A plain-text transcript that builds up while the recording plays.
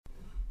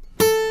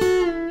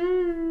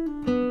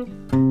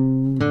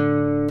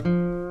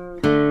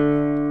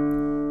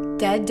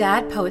Dead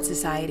Dad Poet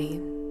Society.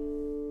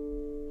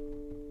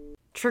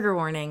 Trigger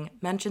warning,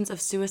 mentions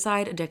of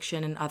suicide,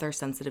 addiction, and other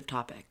sensitive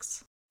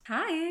topics.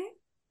 Hi.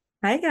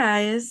 Hi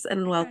guys,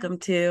 and Hi, welcome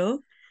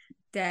to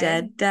Dead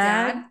Dead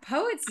Dad Dad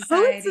Poet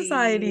Poet Society.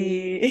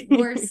 Society,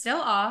 We're still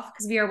off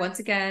because we are once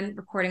again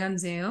recording on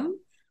Zoom,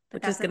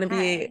 but which is that's going to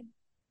okay. be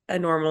a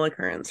normal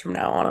occurrence from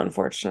now on,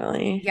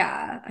 unfortunately.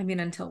 Yeah, I mean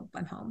until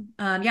I'm home.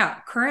 Yeah,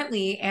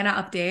 currently Anna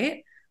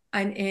update.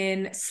 I'm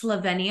in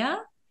Slovenia,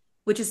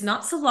 which is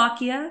not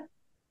Slovakia.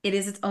 It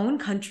is its own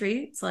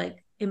country. It's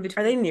like in Are they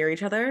between, near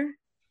each other?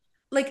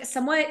 like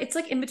somewhat, it's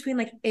like in between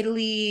like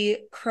Italy,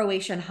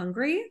 Croatia, and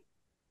Hungary.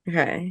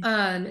 Okay.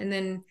 And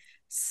then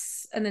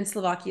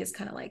Slovakia is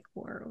kind of like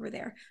more over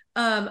there.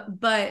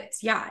 But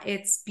yeah,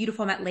 it's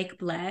beautiful. I'm at Lake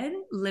Bled,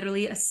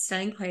 literally a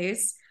stunning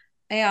place.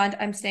 And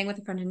I'm staying with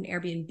a friend in an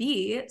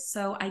Airbnb,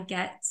 so I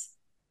get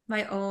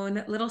my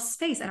own little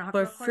space. I don't have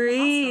to For record in the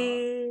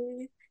hostel.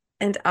 free.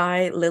 And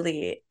I,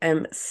 Lily,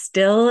 am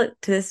still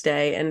to this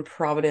day in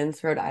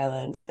Providence, Rhode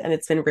Island, and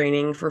it's been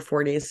raining for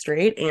 4 days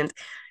straight, and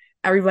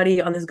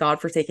everybody on this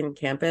godforsaken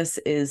campus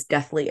is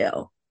deathly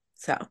ill.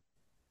 So,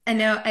 And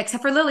no,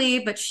 except for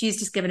Lily, but she's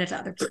just giving it to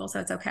other people, so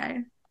it's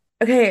okay.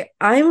 okay,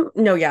 I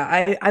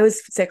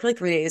was sick for like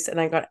 3 days and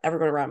I got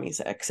everyone around me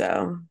sick.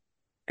 So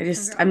Oh,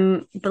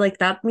 girl. but like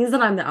that means that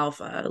I'm the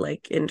alpha,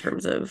 like in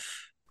terms of,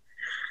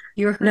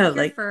 You heard no, it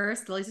here like,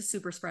 first. Lily's a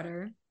super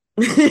spreader.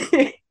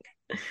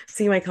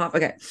 see my cough.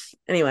 Okay.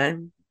 Anyway,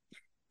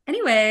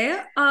 Anyway,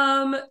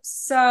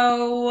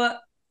 so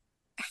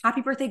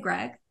happy birthday,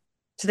 Greg.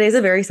 today's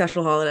a very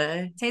special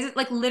holiday. Today's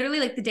like literally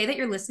like the day that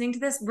you're listening to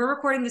this. We're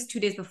recording this 2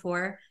 days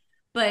before,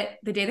 but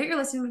the day that you're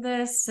listening to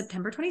this,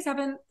 September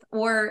 27th,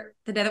 or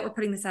the day that we're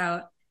putting this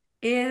out,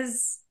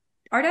 is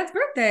our dad's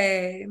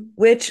birthday.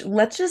 Which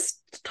let's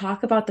just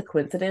talk about the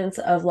coincidence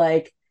of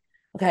like,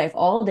 okay, of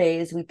all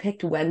days, we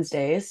picked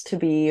Wednesdays to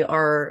be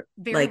our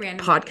Very like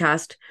randomly.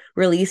 podcast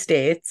release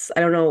dates.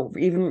 I don't know,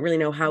 even really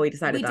know how we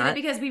decided We did it that.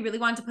 because we really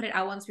wanted to put it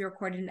out once we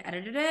recorded and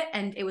edited it.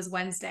 And it was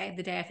Wednesday,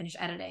 the day I finished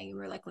editing. We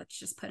were like, let's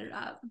just put it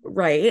up.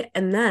 Right.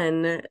 And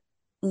then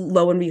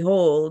lo and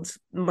behold,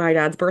 my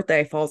dad's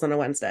birthday falls on a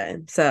Wednesday.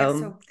 Yeah, So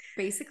so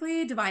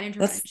basically divine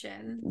let's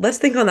intervention. let's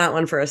think on that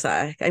one for a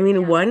sec. I mean,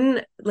 Yeah.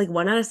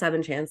 one out of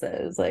seven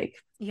chances, like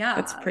Yeah.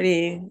 that's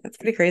pretty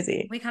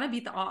crazy. We kind of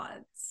beat the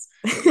odds.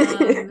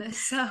 Beat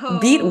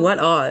So what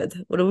odds?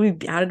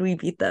 How did we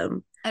beat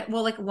them?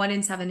 well, like 1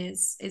 in 7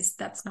 is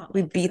that's not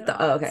We like beat good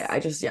the oh, okay.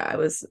 odds. I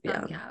was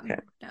Yeah, okay.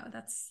 no,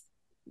 that's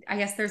I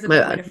guess there's a My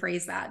better way to bad.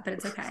 phrase that, but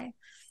it's okay.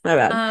 My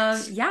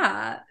bad.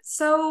 Yeah.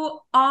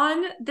 So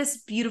on this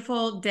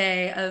beautiful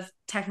day of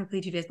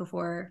technically 2 days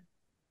before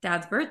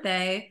Dad's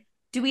birthday,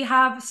 do we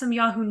have some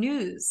Yahoo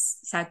News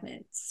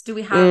segments? Do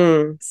we have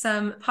Mm.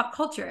 some pop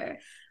culture?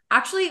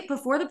 Actually,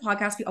 before the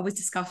podcast, we always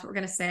discuss what we're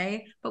gonna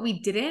say, but we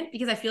didn't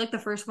because I feel like the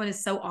first one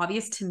is so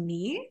obvious to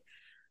me.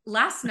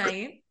 Last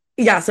night,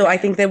 Yeah, so I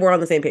think yesterday, that we're on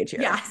the same page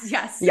here. yes.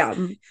 Yeah. So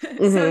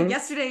Mm-hmm.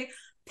 yesterday,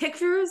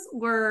 pictures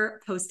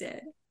were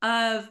posted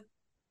of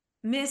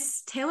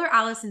Miss Taylor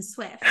Allison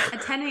Swift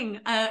attending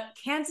a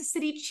Kansas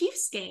City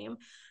Chiefs game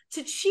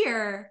to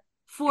cheer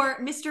for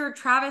Mr.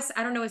 Travis.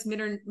 I don't know his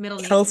middle name.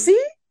 Kelsey?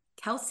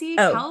 Kelsey,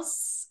 Oh.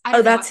 Kels. I Oh,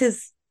 don't know that's what.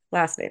 his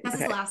last name. That's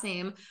his Okay. last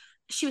name.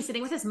 She was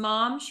sitting with his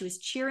mom. She was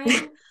cheering.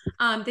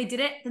 They did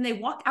it. Then they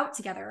walked out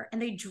together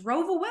and they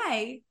drove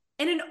away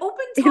in an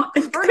open top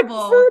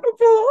convertible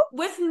Convertible.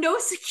 with no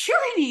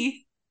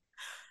security.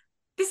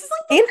 This is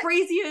like the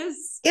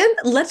craziest. And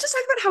let's just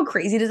talk about how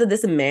crazy it is that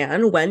this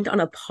man went on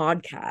a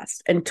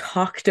podcast and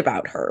talked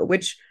about her,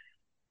 which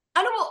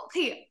I don't know.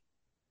 Okay.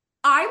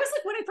 I was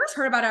like, when I first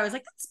heard about it, I was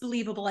like, that's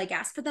believable, I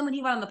guess. But then when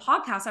he went on the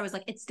podcast, I was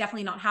like, it's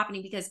definitely not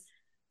happening because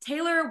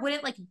Taylor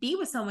wouldn't like be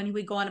with someone who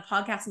would go on a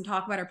podcast and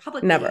talk about her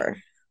publicly. never.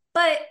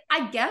 But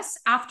I guess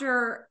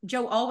after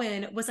Joe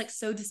Alwyn was like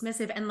so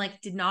dismissive and like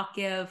did not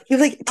give He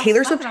was like, a Taylor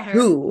fuck Swift, about her.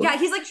 who? Yeah,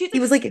 he's like, He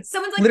was like,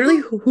 someone's like, literally,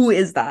 who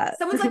is that?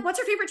 someone's like, what's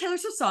your favorite Taylor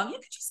Swift song? You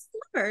could just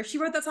love her. She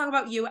wrote that song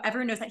about you.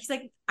 Everyone knows that. He's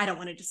like, I don't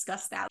want to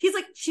discuss that. He's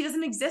like, she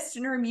doesn't exist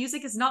and her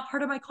music is not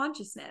part of my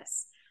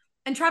consciousness.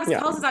 And Travis Yeah.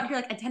 Kelce is out here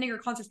like attending her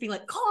concerts, being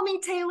like, call me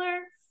Taylor.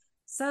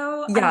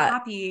 So I'm Yeah.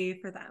 happy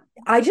for them.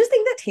 I just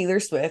think that Taylor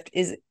Swift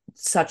is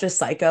such a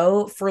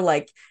psycho for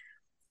like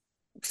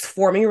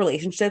forming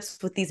relationships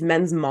with these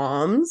men's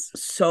moms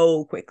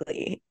so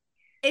quickly.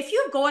 If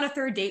you go on a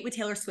third date with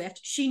Taylor Swift,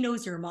 she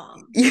knows your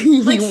mom.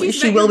 Like she's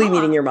she met will your be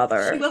meeting mom. your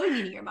mother. She will be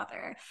meeting your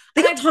mother.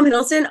 Think And of Tom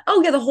Hiddleston.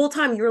 Oh yeah, the whole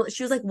time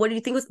she was like, "What do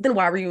you think was?" Then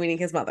why were you meeting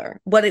his mother?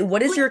 What is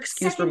like, your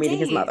excuse for second meeting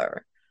his date.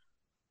 mother?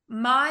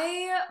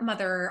 My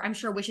mother, I'm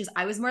sure, wishes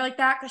I was more like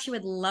that because she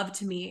would love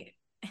to meet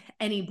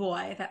any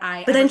boy that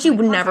I But ever then she come in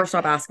would never contact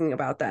stop with. asking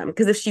about them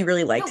because if she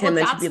really No, liked him, well,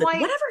 then she'd be like,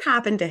 whatever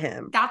happened to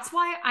him? that's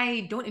why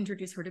I don't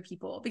introduce her to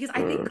people, because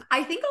I think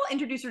I'll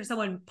introduce her to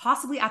someone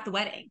possibly at the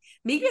wedding,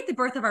 maybe at the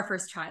birth of our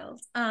first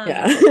child.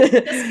 Yeah.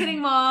 Just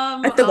kidding,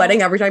 mom. At the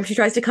wedding, every time she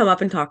tries to come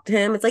up and talk to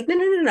him, it's like, no,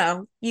 no, no,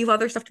 no. You have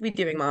other stuff to be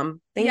doing,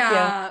 mom. Thank you.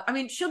 Yeah, I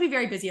mean, she'll be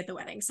very busy at the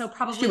wedding, so She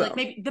probably like will.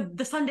 maybe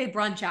the Sunday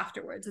brunch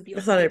afterwards would be The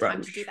like a Sunday good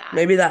time brunch. to do that.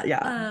 Maybe that,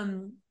 yeah.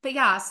 But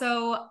yeah,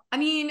 so I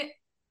mean,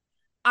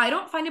 I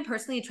don't find him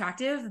personally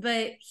attractive,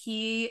 but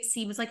he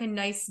seems like a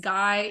nice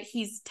guy.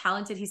 He's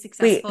talented, he's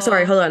Wait,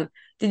 sorry, successful. hold on.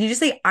 Did you just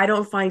say I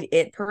don't find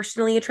it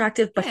personally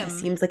attractive, but he Him.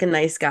 seems like a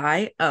nice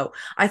guy? Oh,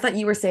 I thought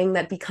you were saying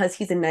that because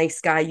he's a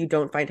nice guy, you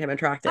don't find him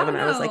attractive. Oh And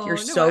I was like, you're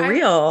no, no, so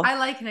real. I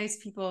like nice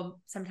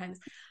people sometimes.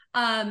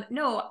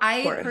 No, Of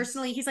I course.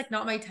 personally, he's like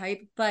not my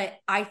type, but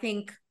I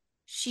think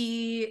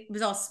she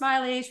was all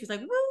smiley. She was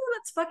like, "Woo,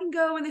 let's fucking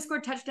go!" When they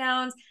scored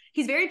touchdowns.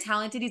 He's very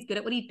talented. He's good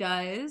at what he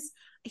does.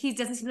 He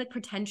doesn't seem like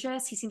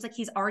pretentious. He seems like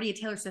he's already a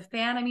Taylor Swift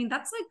fan. I mean,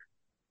 that's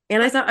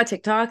And I like saw a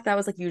TikTok that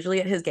was like usually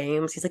at his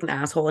games, he's like an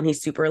asshole and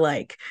he's super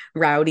like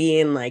rowdy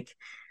and like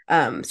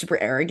super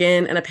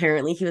arrogant. And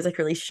apparently he was like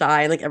really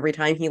shy. And like every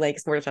time he like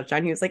scored a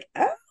touchdown, he was like,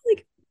 oh,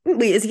 like,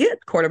 wait, is he a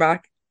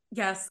quarterback?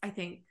 yes, I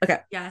think Okay.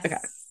 Okay.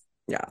 yes.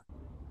 Yeah.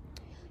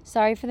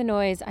 Sorry for the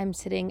noise. I'm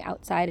sitting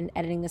outside and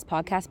editing this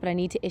podcast, but I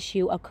need to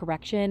issue a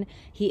correction.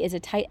 He is a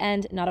tight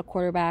end, not a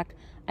quarterback.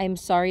 I am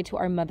sorry to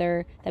our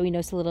mother that we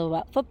know so little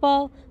about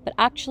football, but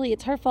actually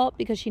it's her fault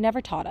because she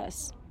never taught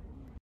us.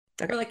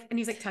 Or like, and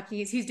he's like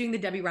tucking. He's doing the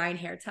Debbie Ryan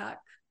hair tuck.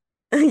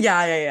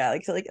 Yeah, yeah, yeah.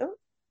 Like so like oh.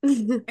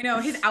 I know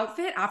his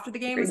outfit after the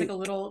game was like Crazy. a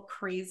little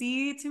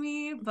crazy to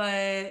me,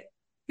 but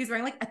he was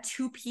wearing like a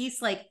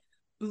two-piece like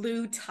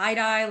blue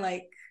tie-dye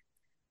like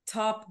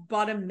top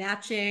bottom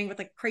matching with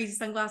like crazy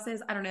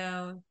sunglasses. I don't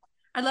know.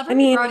 I'd love for I him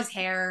to grow out mean, his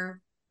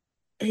hair.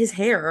 his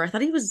hair. I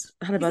thought he was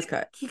had a buzz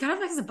cut. He kind of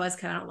like has a buzz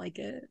cut. I don't like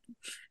it.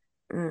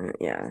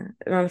 Yeah,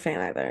 not a fan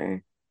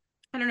either.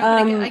 I don't know,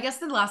 but I Um, guess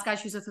the last guy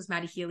she was with was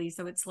Maddie Healy,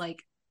 so it's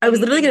like I was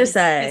literally gonna anything is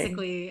say,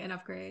 physically an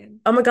upgrade.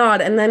 oh my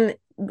God. And then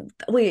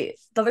wait,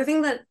 the other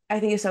thing that I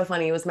think is so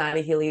funny was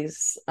Maddie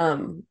Healy's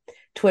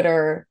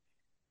Twitter Oh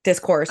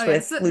discourse yeah,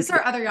 with this is Lucy.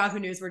 our other Yahoo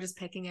News. We're just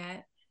picking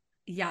it.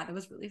 Yeah, that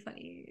was really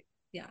funny.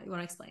 Yeah, you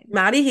want to explain?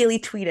 Maddie Healy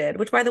tweeted,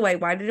 which by the way,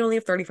 why did he only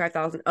have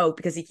 35,000? Oh,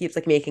 because he keeps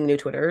like making new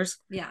Twitters.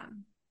 Yeah.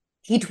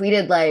 He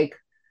tweeted like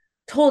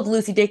told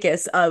Lucy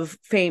Dacus of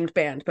famed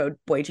band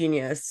Boy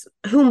Genius,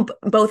 whom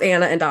both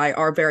Anna and I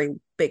are very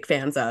big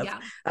fans of.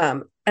 Yeah.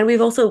 And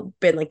we've also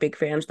been like big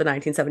fans of the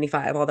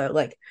 1975, although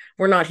like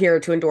we're not here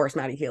to endorse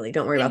Maddie Healy.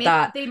 Don't worry about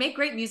that. They make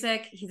great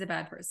music. He's a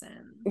bad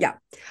person. Yeah.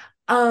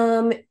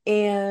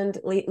 And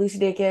Lucy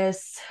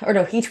Dacus, or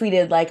no, he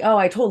tweeted like, "Oh,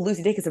 I told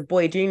Lucy Dacus of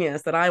Boy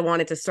Genius that I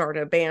wanted to start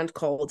a band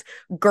called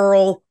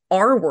Girl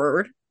R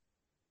Word,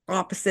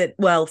 opposite.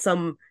 Well,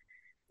 some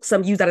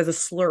use that as a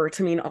slur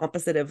to mean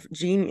opposite of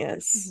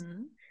genius.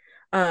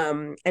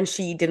 Mm-hmm. And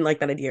she didn't like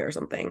that idea or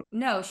something.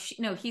 No,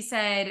 he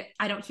said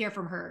I don't hear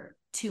from her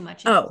too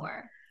much Oh,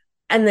 anymore.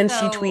 and then she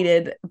So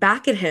tweeted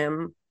back at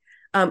him,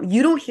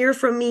 "You don't hear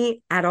from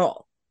me at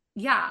all,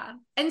 yeah.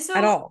 And at so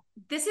all."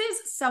 this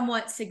is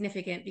somewhat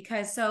significant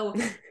because so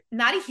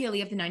Matty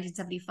Healy of the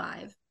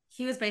 1975,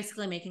 he was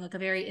basically making like a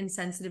very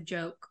insensitive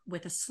joke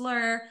with a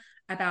slur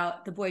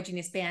about the Boy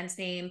Genius band's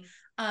name.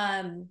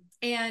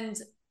 And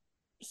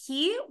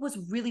he was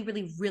really,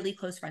 really, really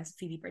close friends with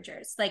Phoebe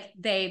Bridgers. Like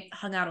they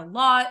hung out a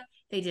lot.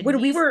 They did When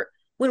we music. were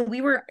when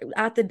we were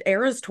at the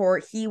Eras tour,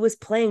 he was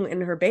playing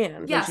in her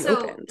band when Yeah, she so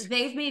opened.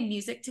 they've made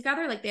music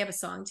together. Like they have a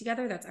song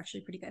together that's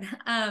actually pretty good.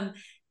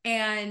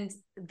 And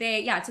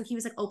so he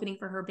was like opening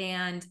for her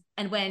band.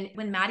 And when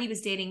Maddie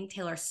was dating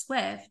Taylor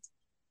Swift,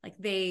 like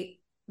they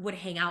would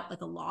hang out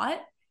like a lot.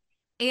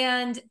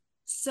 And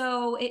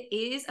so it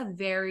is a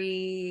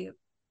very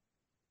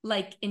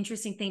like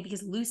interesting thing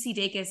because Lucy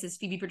Dacus is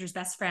Phoebe Bridgers'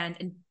 best friend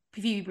and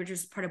Phoebe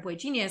Bridgers is part of Boy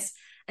Genius.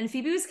 And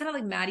Phoebe was kind of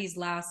like Maddie's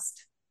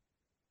last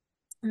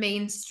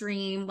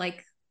mainstream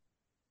like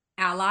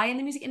ally in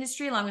the music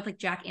industry, along with like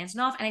Jack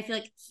Antonoff. And I feel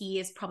like he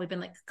has probably been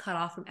like cut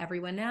off from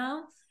everyone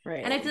now.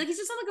 Right. And I feel like he's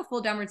just on like a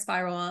full downward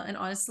spiral. And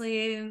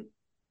honestly,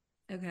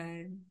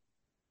 okay.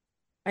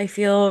 I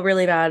feel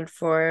really bad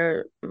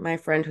for my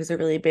friend who's a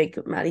really big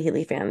Maddie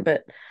Healy fan,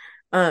 but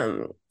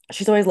um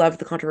she's always loved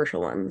the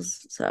controversial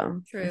ones.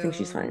 So I think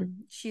she's True. fine.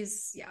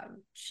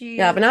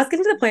 Yeah, but now it's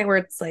getting to the point where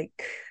it's like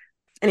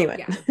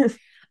anyway.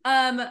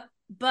 Yeah.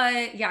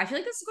 But yeah, I feel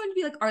like this is going to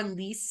be like our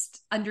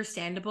least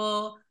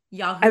understandable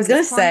Yahoo I was gonna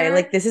News say, corner.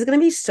 like, this is gonna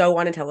be so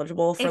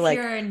unintelligible for If like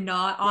you're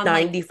not on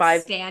like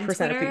 95% Stan of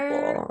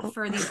Twitter people.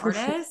 for these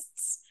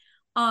artists.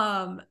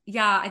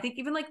 Yeah, I think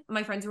even like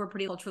my friends who are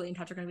pretty culturally in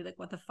touch are gonna be like,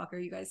 what the fuck are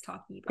you guys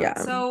talking about?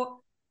 Yeah.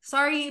 So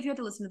sorry if you had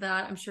to listen to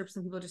that. I'm sure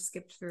some people just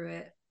skipped through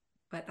it,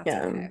 but that's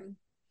Yeah. okay.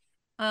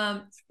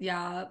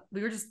 Yeah,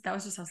 that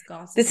was just us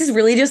gossip. This is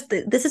really just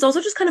this is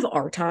also just kind of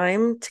our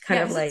time to kind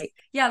Yeah, of like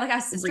like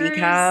as sisters,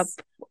 recap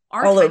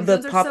our all time of the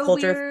zones are pop so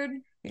culture. weird.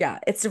 Yeah,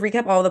 it's to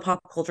recap all the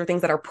pop culture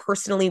things that are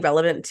personally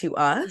relevant to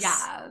us.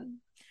 Yeah.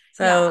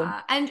 So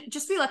Yeah. And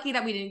just be lucky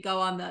that we didn't go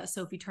on the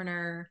Sophie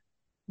Turner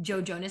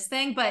Joe Jonas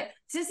thing. But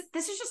this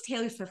is just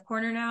Taylor Swift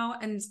corner now.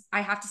 And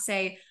I have to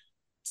say,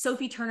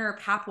 Sophie Turner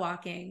pap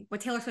walking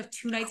with Taylor Swift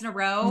 2 nights in a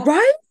row.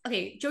 right?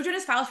 Okay, Joe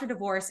Jonas files for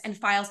divorce and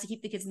files to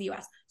keep the kids in the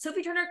US.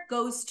 Sophie Turner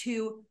goes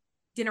to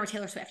dinner with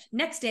Taylor Swift.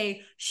 Next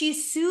day, she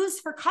sues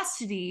for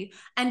custody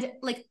and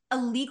like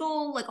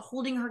illegal, like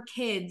holding her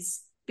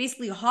kids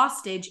basically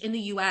hostage in the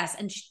US.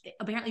 And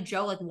apparently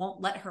Joe like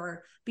won't let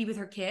her be with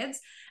her kids.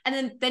 And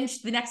then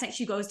the next night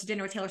she goes to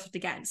dinner with Taylor Swift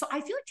again. So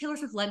I feel like Taylor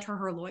Swift lent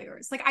her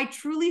lawyers. Like I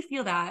truly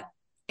feel that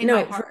in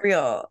my No, for heart.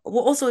 real.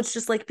 Well, also it's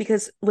just like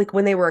because like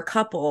when they were a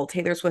couple,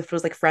 Taylor Swift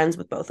was like friends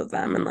with both of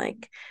them and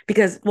like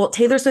because well,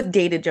 Taylor Swift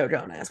dated Joe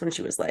Jonas when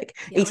she was like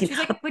Yeah, 18.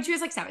 when she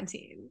was like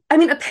 17. I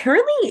mean,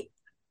 apparently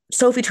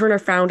Sophie Turner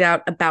found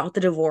out about the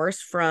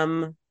divorce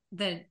from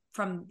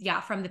From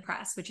the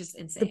press, which is the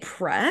insane.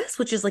 press,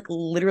 which is like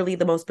literally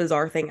the most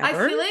bizarre thing I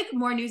ever. feel like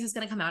more news is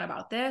going to come out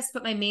about this,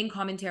 but my main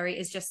commentary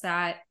is just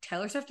that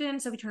Taylor Swift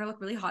and Sophie Turner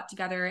look really hot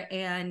together,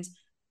 and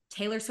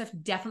Taylor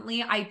Swift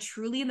definitely, I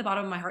truly in the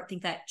bottom of my heart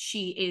think that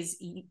she's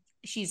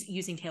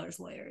using Taylor's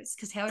lawyers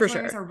because Taylor's For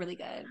lawyers sure. are really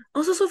good.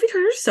 Also, Sophie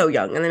Turner's so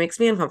young and that makes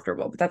me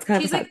uncomfortable, but that's kind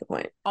of She's besides like the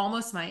point.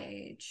 almost my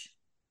age.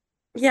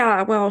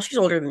 Yeah, well, she's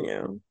older than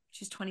you.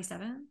 She's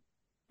 27.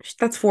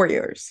 That's 4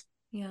 years.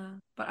 Yeah,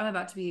 but I'm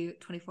about to be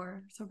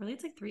 24, so really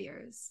it's like 3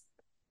 years.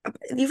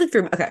 You've like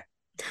three. Okay.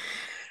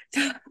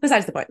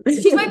 Besides the point.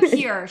 She's my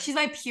peer. She's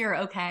my peer.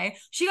 Okay,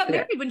 she got Okay,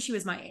 married when she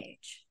was my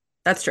age.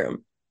 that's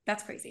true.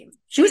 That's crazy.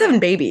 She was having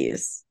Anyway,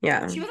 babies.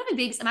 Yeah. she was having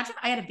babies. Imagine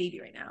if I had a baby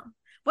right now.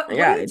 What do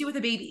Yeah. you do with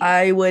a baby?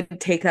 I would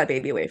take that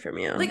baby away from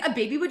Like you. a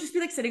baby would just be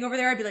like sitting over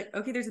there. I'd be like,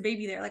 okay, there's a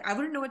baby there. Like I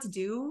wouldn't know what to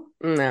do.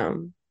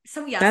 No.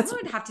 So yeah, That's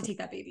someone would have to take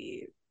that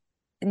baby.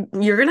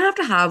 you're gonna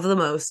have the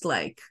most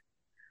like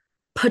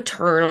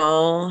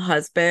paternal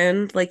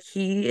husband. Like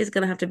he is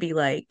gonna have to be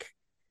like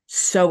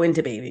so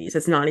into babies.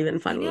 It's not even I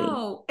funny.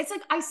 know. It's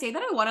like I say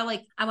that I want to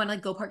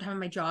like go part time in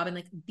my job and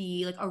like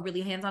be like a really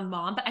hands on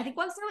mom. But I think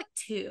once they're like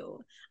two,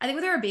 I think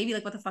when they're a baby,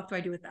 like what the fuck do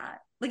I do with that?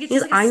 Like it's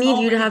just Because like a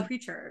small living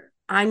creature.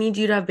 I need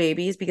you to have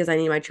babies because I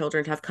need my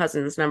children to have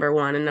cousins, number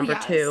one. And Oh number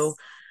two,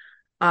 yes.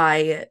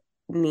 I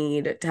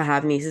need to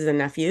have nieces and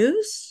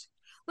nephews.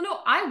 Well, no,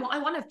 I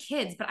want to have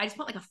kids, but I just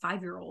want like a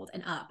 5 year old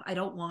and up. I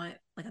don't want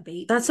like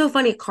a That's so baby.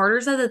 funny.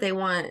 Carter said that they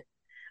want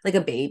like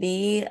a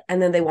baby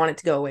and then they want it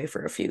to go away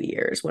for a few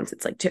years once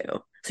it's like two.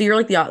 So you're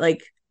like the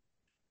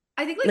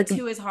I think like like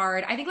two is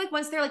hard. I think like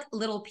once they're like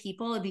little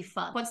people, it'd be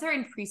fun. Once they're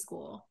in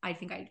preschool, I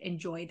think I'd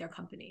enjoy their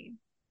company.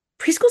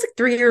 preschool's like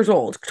 3 years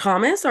old.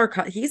 Thomas,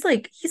 he's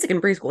like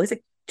in preschool. He's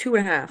like two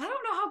and a I half. don't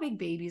know how big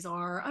babies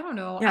are. I don't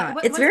know. Yeah,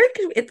 it's very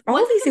all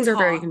Once of they these can things are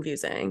very talk,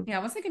 confusing. yeah,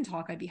 once they can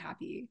talk, I'd be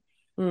happy.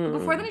 But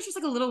before then, Mm. it's just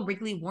like a little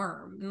wriggly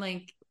worm, and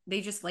like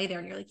they just lay there,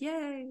 and you're like,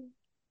 yay.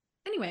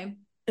 Anyway,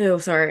 Oh,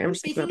 sorry. I'm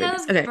just thinking speaking about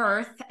babies. of Okay.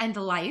 birth and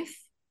life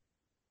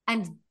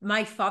and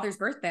my father's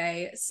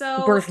birthday,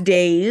 so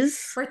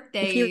Birthdays,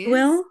 if you birthdays,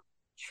 will.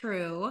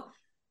 true.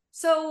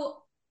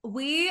 So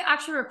we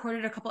actually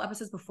recorded a couple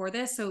episodes before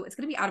this, so it's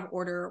gonna be out of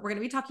order. We're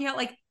gonna be talking about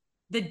like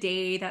the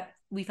day that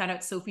we found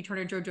out Sophie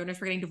Turner and Joe Jonas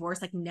were getting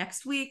divorced, like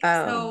next week.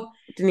 Oh, So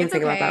didn't even it's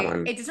think about that okay.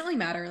 one. It doesn't really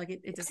matter. Like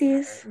it doesn't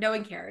matter. Oopsies. No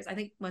one cares. I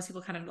think most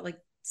people kind of like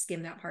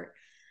skim that part.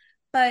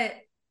 But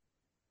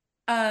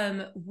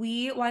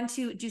we want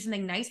to do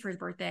something nice for his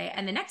birthday,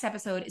 and the next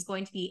episode is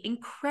going to be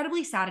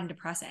incredibly sad and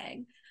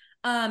depressing.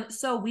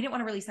 So we didn't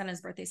want to release that on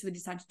his birthday, so we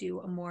decided to do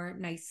a more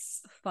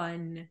nice,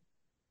 fun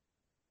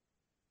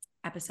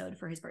episode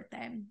for his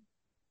birthday.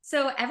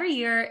 So every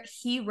year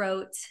he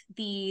wrote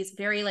these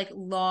very like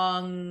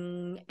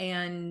long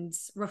and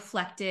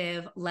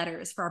reflective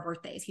letters for our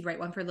birthdays. He'd write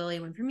one for Lily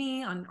and one for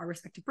me on our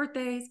respective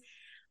birthdays.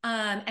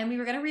 And we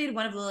were going to read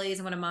one of Lily's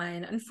and one of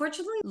mine.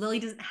 Unfortunately, Lily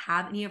doesn't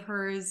have any of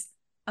hers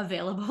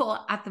available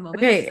at the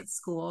moment. She's Okay, at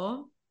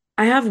school.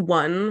 I have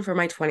one for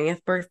my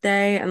 20th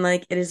birthday, and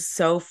like it is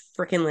so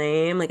freaking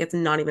lame. Like it's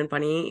not even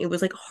funny. It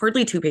was like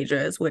hardly 2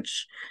 pages,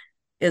 which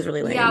is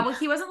really Yeah, lame. well,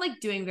 he wasn't like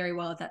doing very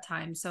well at that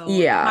time. So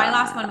my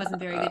last one Yeah. wasn't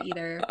very good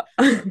either.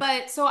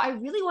 But so I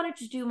really wanted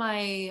to do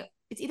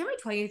it's either my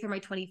 20th or my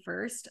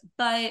 21st,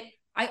 but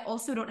I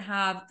also don't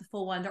have the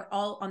full one. They're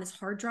all on this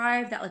hard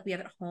drive that like we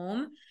have at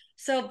home.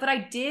 So, but I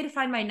did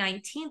find my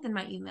 19th in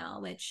my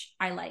email, which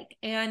I like.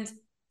 And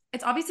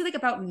it's obviously like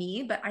about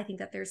me, but I think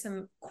that there's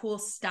some cool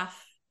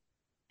stuff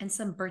and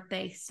some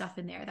birthday stuff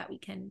in there that we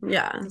can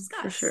Yeah, for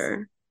discuss.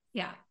 sure.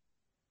 Yeah.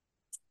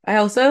 I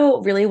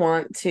also really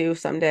want to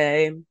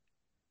someday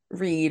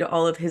read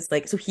all of his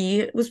like so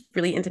he was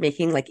really into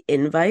making like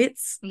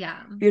invites.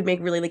 Yeah. He would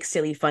make really like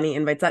silly, funny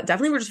invites that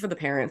definitely were just for the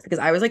parents because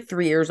I was like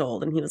 3 years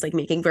old and he was like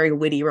making very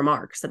witty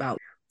remarks about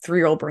 3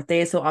 year old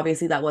birthdays. So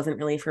obviously that wasn't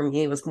really for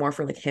me. It was more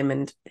for like him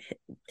and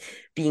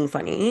being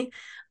funny.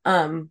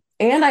 And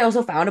I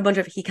also found a bunch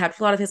of he kept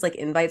a lot of his like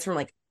invites from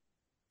like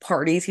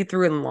parties he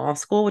threw in law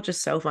school, which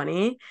is so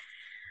funny.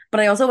 But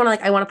I also want to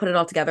like I want to put it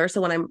all together.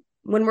 So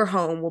when we're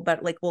home,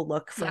 we'll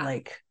look for Yeah.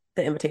 like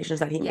the invitations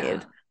that he Yeah.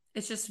 made.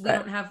 It's just we But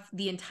don't have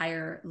the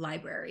entire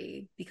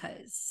library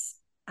because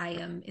I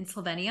am in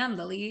Slovenia and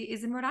Lily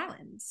is in Rhode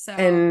Island. So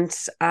And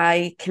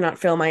I cannot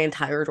fill my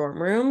entire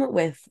dorm room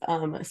with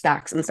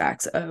stacks and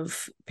stacks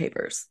of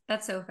papers.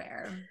 that's so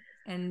fair.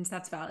 And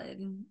that's valid.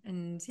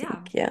 And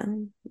yeah, Yeah.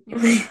 you're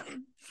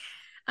welcome.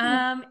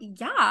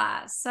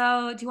 Yeah.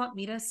 So do you want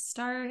me to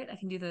start? I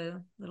can do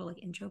the little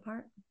like intro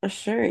part.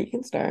 Sure, you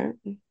can start.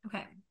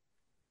 Okay.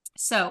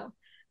 So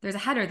there's a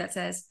header that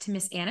says to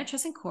Miss Anna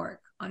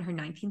Cork on her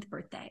 19th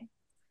birthday.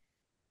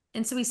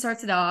 And so he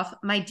starts it off,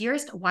 my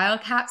dearest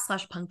wildcat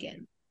slash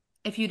pumpkin.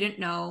 If you didn't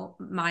know,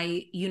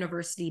 my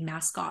university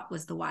mascot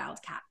was the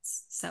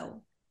Wildcats.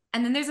 So,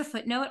 and then there's a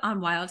footnote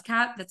on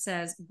Wildcat that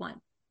says,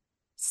 one,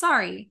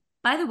 sorry,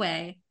 by the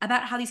way,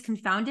 about how these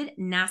confounded,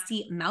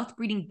 nasty, mouth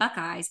breeding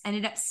Buckeyes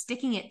ended up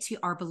sticking it to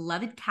our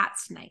beloved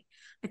cats tonight.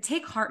 But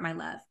take heart, my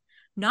love.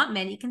 Not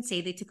many can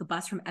say they took a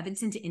bus from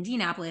Evanston to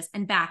Indianapolis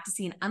and back to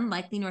see an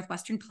unlikely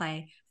Northwestern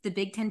play for the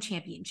Big Ten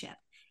championship.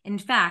 And in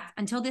fact,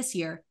 until this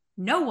year,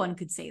 no one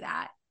could say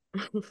that.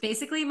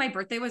 Basically, my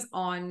birthday was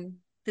on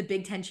the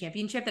Big Ten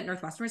championship that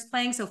Northwestern was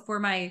playing. So for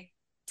my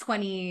for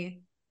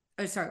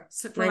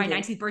my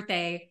 19th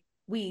birthday,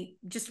 we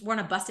just were on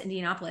a bus to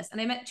Indianapolis,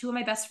 and I met two of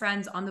my best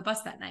friends on the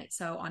bus that night.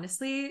 So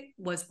honestly,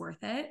 was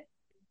worth it.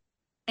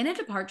 In a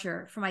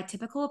departure from my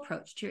typical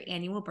approach to your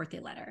annual birthday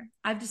letter,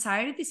 I've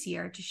decided this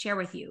year to share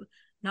with you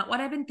not what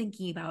I've been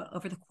thinking about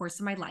over the course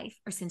of my life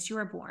or since you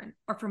were born,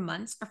 or for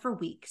months or for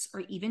weeks,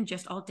 or even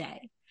just all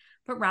day,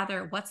 but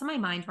rather what's on my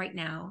mind right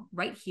now,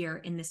 right here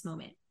in this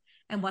moment.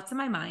 And what's on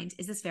my mind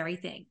is this very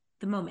thing,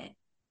 the moment,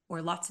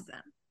 or lots of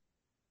them.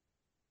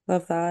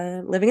 Love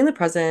that. Living in the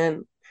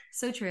present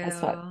So true. as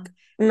fuck.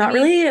 I Not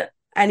mean, really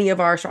any of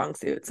our strong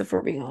suits, if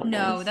we're being no,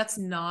 honest. that's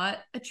not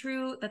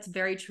that's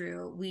very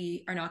true.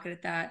 We are not good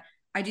at that.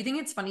 I do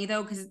think it's funny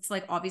though, because it's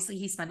like obviously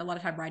he spent a lot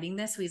of time writing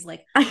this. So he's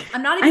like, I,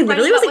 I'm not I even writing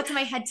literally was about like, what's in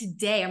my head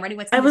today. I'm writing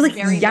what's I in was this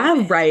like, very yeah,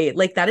 moment. right.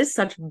 Like that is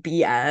such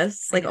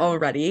BS, I like know.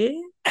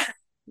 already.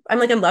 I'm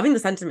like, I'm loving the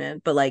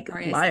sentiment, but like,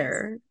 RISs.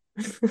 liar.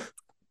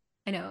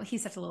 I know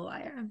he's such a little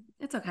liar.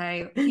 It's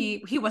okay.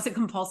 He was a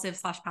compulsive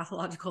slash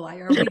pathological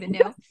liar. We even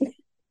know.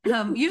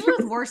 Usually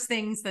with worse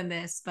things than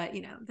this, but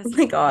you know, Oh this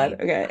my isn't God.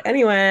 really. Okay.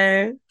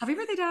 Anyway. Happy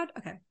birthday, Dad.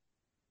 Okay.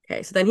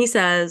 Okay. So then he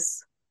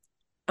says,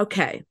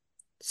 okay,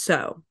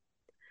 so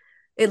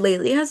it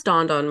lately has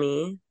dawned on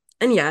me,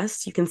 and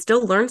yes, you can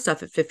still learn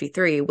stuff at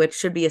 53, which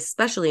should be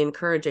especially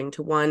encouraging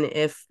to one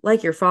if,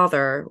 like your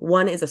father,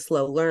 one is a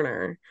slow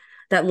learner,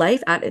 that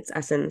life at its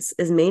essence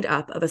is made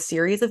up of a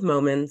series of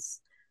moments,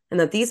 and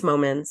that these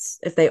moments,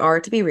 if they are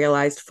to be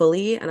realized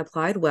fully and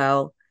applied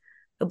well,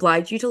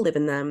 oblige you to live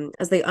in them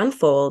as they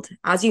unfold,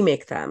 as you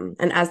make them,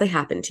 and as they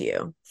happen to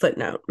you.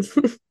 Footnote.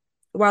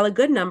 While a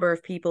good number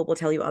of people will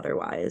tell you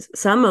otherwise,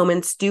 some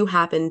moments do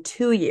happen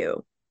to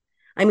you.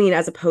 I mean,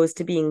 as opposed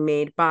to being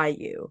made by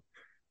you.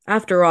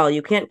 After all,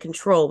 you can't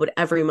control what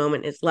every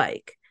moment is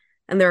like.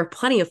 And there are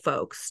plenty of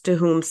folks to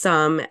whom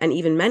some and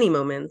even many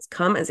moments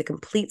come as a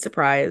complete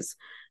surprise,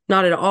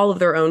 not at all of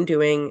their own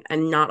doing,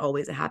 and not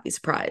always a happy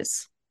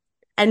surprise.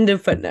 End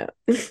of footnote.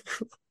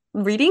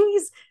 Reading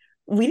these,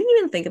 we didn't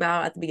even think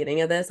about at the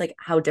beginning of this, like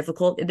how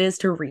difficult it is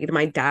to read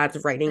my dad's I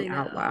writing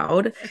out know.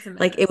 loud. It's a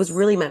Like it was mess.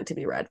 really meant to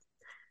be read.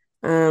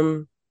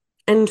 Um,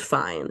 and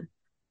fine.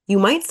 You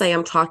might say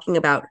I'm talking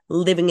about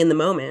living in the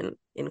moment,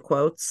 in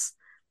quotes.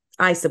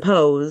 I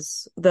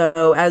suppose,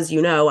 though, as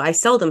you know, I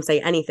seldom say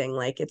anything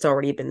like it's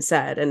already been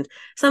said, and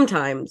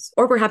sometimes,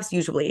 or perhaps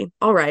usually,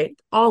 all right,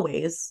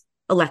 always,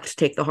 elect to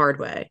take the hard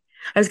way.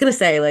 I was gonna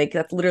say, like,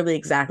 that's literally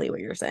exactly what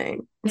you're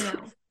saying. I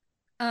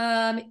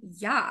know.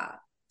 Yeah.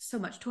 So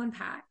much to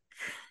unpack.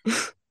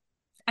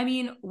 I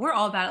mean, we're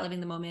all bad at living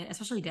the moment,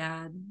 especially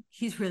Dad.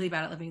 He's really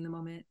bad at living in the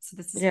moment. So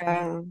this is great.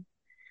 Yeah.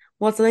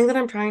 Well, it's something that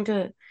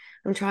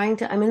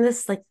I'm in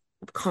this like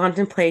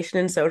contemplation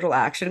and social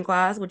action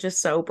class, which is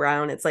so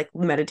brown. It's like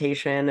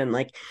meditation, and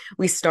like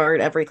we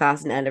start every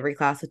class and end every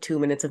class with 2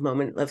 minutes of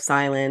moment of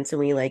silence, and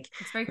we like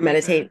It's very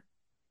creative. meditate.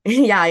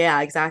 Yeah,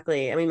 yeah,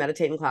 exactly. And we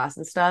meditate in class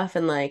and stuff.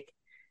 And like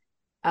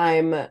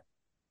I'm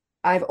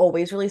I've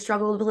always really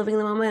struggled with living in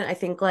the moment. I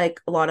think like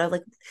a lot of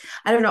like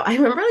I don't know. I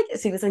remember like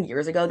seeing this like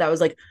years ago that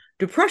was like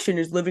depression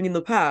is living in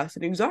the past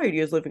and anxiety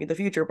is living in the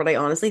future. But I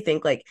honestly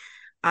think like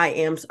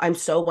I'm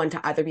so one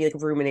to either be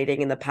like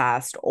ruminating in the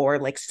past or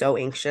like so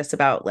anxious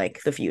about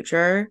like the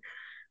future.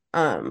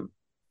 Um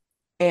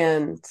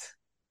and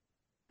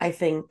I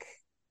think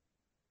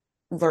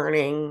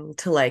learning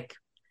to like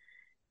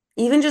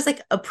even just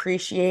like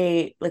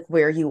appreciate like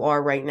where you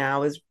are right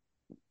now is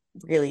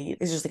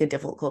just like a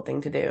difficult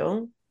thing to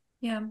do.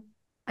 Yeah.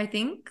 I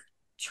think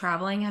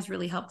traveling has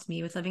really helped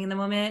me with living in the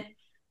moment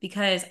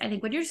because I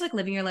think when you're just like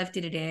living your life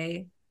day to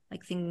day,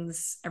 like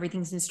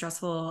everything's been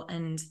stressful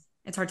and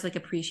it's hard to like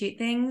appreciate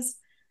things.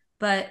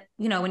 But,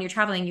 you know, when you're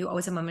traveling, you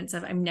always have moments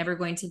of, I'm never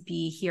going to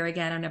be here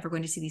again. I'm never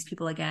going to see these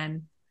people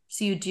again.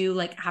 So you do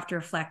like have to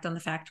reflect on the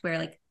fact where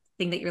like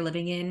thing that you're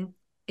living in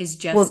is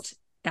Well, just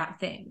that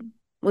thing.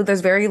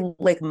 there's very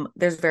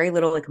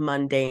little like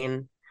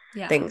mundane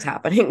Yeah. things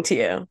happening to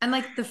you. And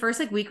like the first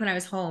like week when I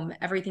was home,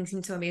 everything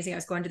seemed so amazing. I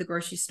was going to the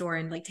grocery store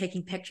and like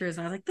taking pictures,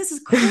 and I was like, this is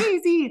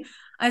crazy.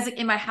 I was like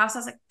in my house, I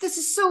was like, this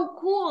is so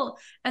cool.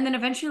 And then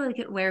eventually like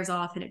it wears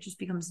off and it just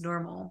becomes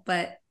normal.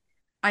 But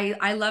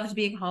I loved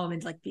being home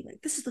and like being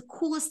like, this is the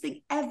coolest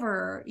thing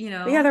ever, you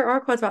But yeah, know? there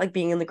are quotes about like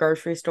being in the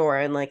grocery store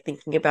and like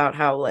thinking about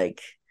how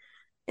like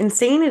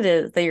insane it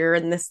is that you're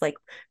in this like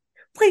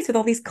place with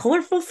all these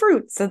colorful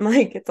fruits and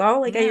like it's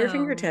all like at your Ew.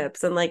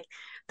 fingertips, and like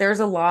there's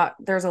a lot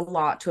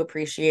to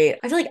appreciate.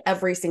 I feel like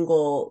every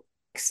single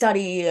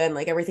study and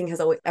like everything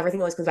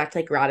always comes back to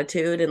like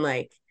gratitude and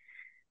like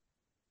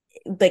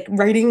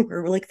writing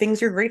or like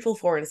things you're grateful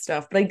for and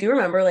stuff. But I do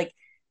remember like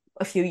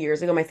a few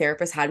years ago my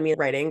therapist had me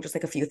writing just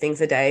like a few things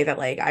a day that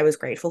like I was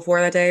grateful for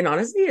that day, and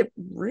honestly it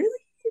really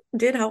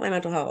did help my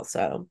mental health.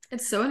 So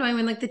It's so annoying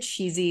when like the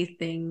cheesy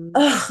things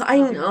ugh, I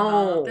don't come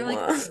about. They're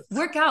like, know.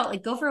 work out,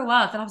 like go for a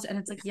walk. And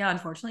it's like, yeah,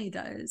 unfortunately it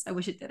does. I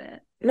wish it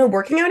didn't. No,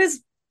 working out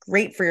is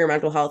great for your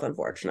mental health,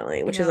 unfortunately,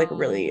 I which is like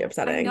really know. I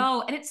upsetting.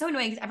 know. And it's so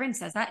annoying because everyone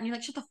says that and you're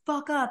like, shut the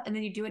fuck up. And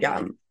then you do it and you're Yeah.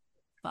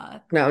 like,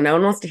 fuck. No, no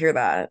one wants to hear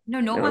that.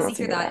 No, no one No one wants to wants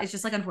to hear hear that. that. It's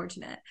just like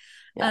unfortunate.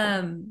 Yeah.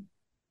 Um,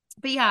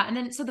 but yeah, and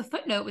then so the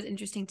footnote was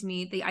interesting to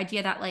me. The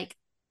idea that like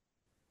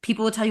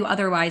people will tell you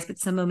otherwise, but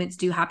some moments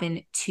do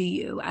happen to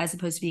you as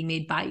opposed to being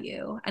made by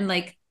you. And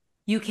like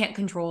you can't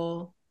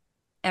control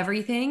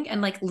everything.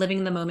 And like living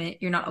in the moment,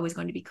 you're not always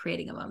going to be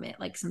creating a moment.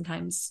 Like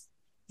sometimes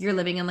you're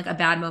living in like a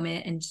bad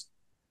moment and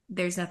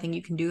there's nothing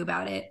you can do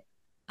about it.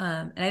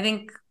 And I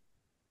think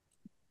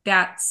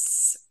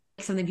that's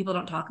something people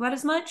don't talk about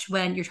as much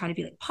when you're trying to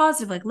be like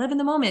positive, like live in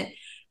the moment.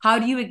 How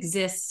do you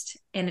exist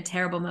in a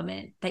terrible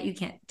moment that you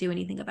can't do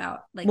anything about?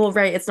 Like, Well,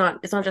 right. It's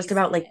not how do you just stay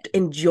about in like it?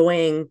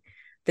 enjoying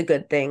the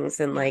good things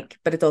and Yeah. like,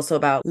 but it's also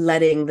about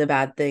letting the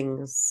bad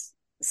things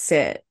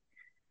sit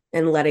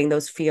and letting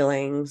those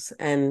feelings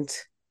and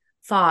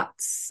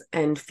thoughts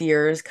and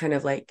fears kind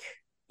of like,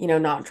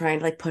 not trying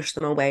to like push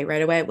them away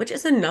right away, which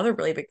is another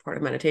really big part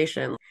of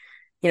meditation.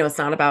 It's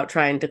not about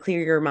trying to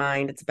clear your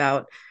mind. It's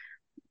about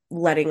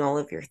letting all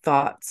of your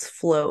thoughts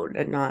float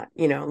and not,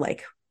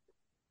 like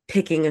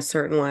picking a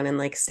certain one and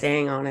like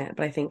staying on it.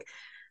 But I think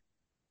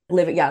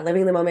living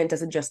the moment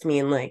doesn't just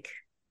mean like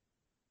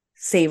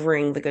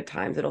savoring the good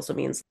times. It also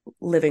means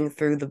living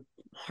through the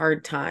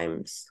hard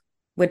times,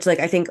 which like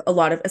I think a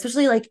lot of,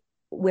 especially like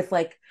with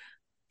like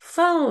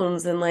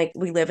phones and like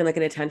we live in like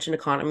an attention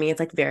economy, it's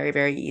like very,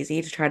 very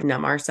easy to try to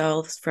numb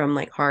ourselves from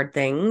like hard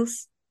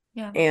things.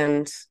 Yeah.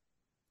 And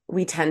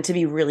we tend to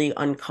be really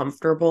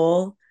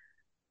uncomfortable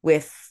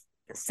with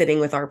sitting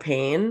with our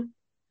pain and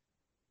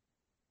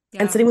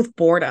Yeah. sitting with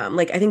boredom.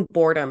 Like I think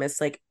boredom is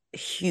like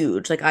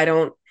huge. Like I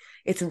don't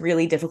it's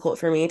really difficult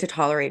for me to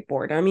tolerate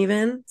boredom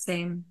even.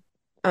 Same.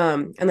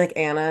 And like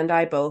Anna and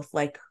I both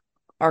like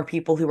are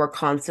people who are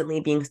constantly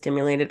being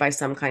stimulated by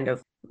some kind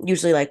of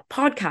usually like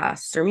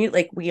podcasts or mute.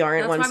 Like we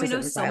aren't That's why ones we to sit know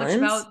in so much silence.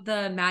 about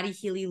the Maddie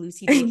Healy,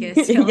 Lucy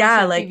Dacus Yellow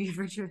Yeah, Show like TV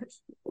for truth.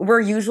 we're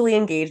usually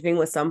engaging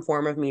with some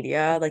form of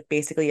media, like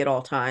basically at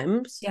all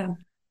times. Yeah.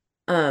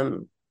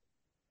 Um,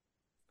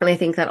 and I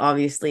think that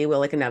obviously will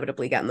like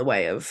inevitably get in the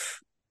way of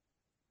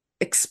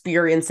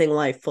experiencing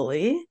life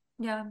fully.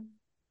 Yeah.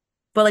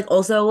 But like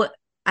also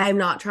I'm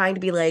not trying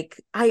to be like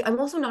I'm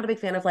also not a big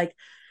fan of like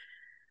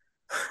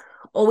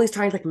always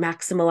trying to like your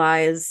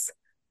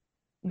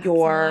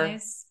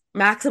Maximalize.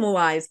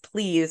 maximalize,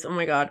 please. Oh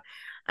my God.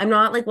 I'm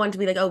not like one to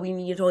be like, oh, we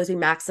need to always be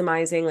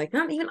maximizing. Like,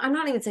 I'm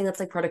not even saying that's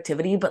like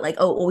productivity, but like,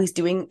 oh, always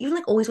doing, even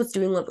like always what's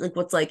doing, like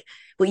what's like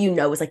what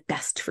is like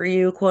best for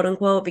you, quote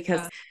unquote. Because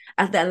Yeah.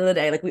 at the end of the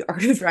day, like we are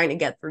just trying to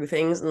get through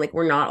things and like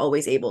we're not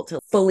always able to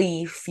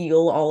fully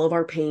feel all of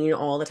our pain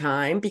all the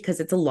time because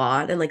it's a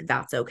lot. And like,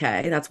 that's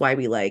okay. That's why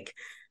we like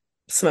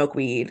smoke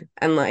weed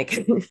and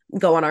like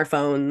go on our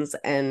phones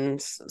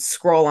and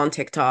scroll on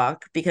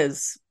TikTok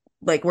because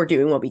like we're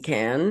doing what we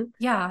can.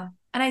 Yeah.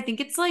 And I think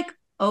it's like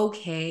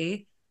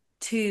okay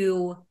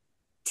to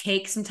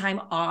take some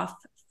time off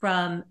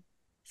from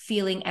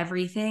feeling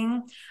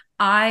everything.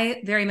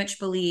 I very much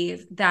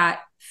believe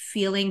that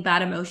feeling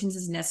bad emotions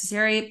is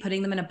necessary.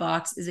 Putting them in a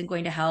box isn't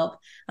going to help.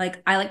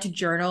 Like, I like to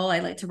journal, I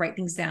like to write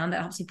things down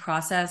that helps me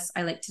process.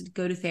 I like to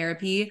go to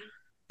therapy.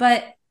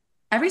 But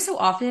every so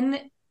often,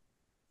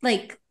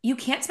 like, you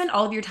can't spend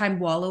all of your time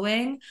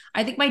wallowing.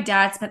 I think my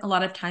dad spent a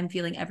lot of time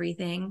feeling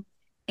everything,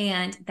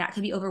 and that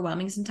can be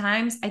overwhelming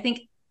sometimes. I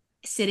think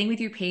sitting with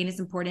your pain is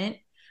important,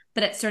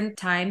 but at certain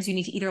times, you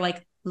need to either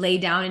like lay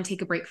down and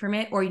take a break from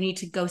it, or you need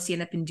to go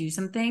stand up and do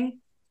something.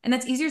 And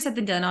that's easier said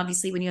than done,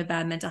 obviously, when you have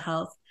bad mental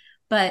health.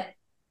 But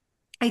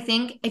I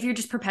think if you're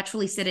just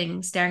perpetually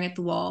sitting, staring at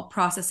the wall,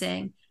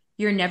 processing,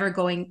 you're never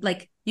going,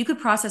 like, you could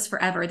process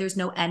forever. There's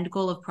no end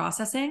goal of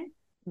processing.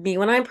 Me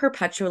when I'm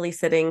perpetually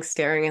sitting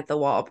staring at the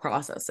wall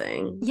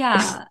processing.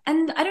 Yeah.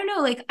 And I don't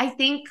know, like, I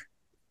think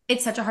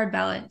it's such a hard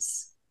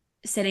balance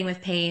sitting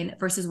with pain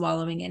versus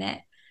wallowing in it.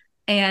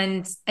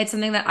 And it's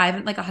something that I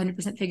haven't like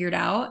 100% figured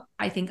out.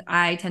 I think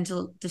I tend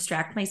to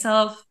distract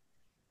myself,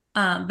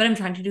 but I'm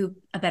trying to do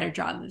a better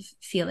job of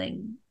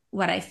feeling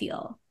what I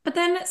feel. But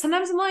then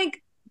sometimes I'm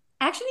like,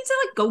 I actually need to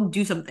like go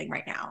do something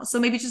right now. So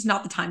maybe it's just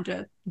not the time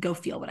to go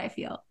feel what I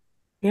feel.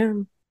 Yeah.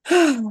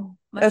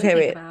 Much to Okay,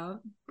 think wait.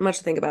 about. Much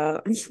to think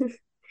about.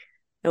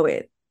 Oh,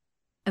 wait.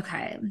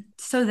 Okay.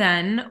 So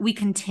then we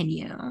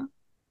continue.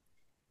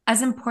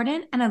 As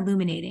important and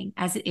illuminating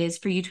as it is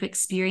for you to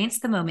experience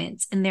the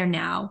moments in their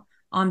now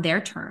on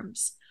their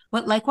terms,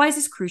 what likewise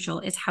is crucial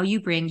is how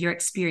you bring your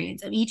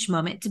experience of each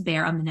moment to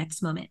bear on the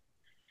next moment.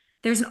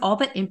 There's an all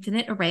but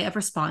infinite array of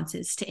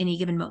responses to any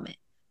given moment,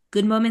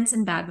 good moments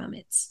and bad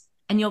moments,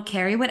 and you'll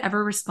carry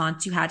whatever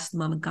response you had to the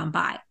moment gone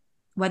by,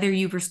 whether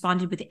you've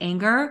responded with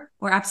anger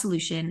or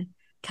absolution,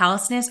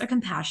 callousness or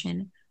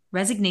compassion,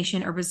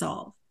 resignation or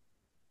resolve,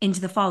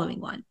 into the following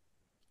one.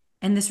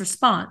 And this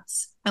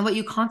response, and what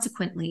you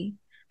consequently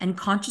and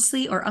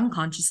consciously or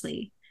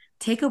unconsciously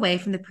take away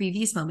from the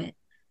previous moment,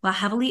 will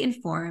heavily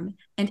inform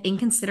and in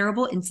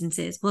considerable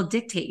instances will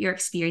dictate your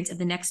experience of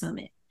the next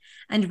moment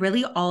and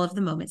really all of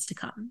the moments to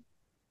come.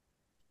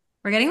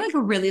 We're getting like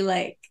really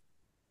like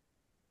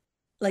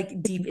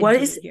deep What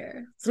into is it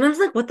here. sometimes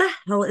like what the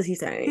hell is he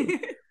saying?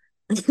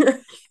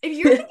 If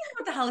you're thinking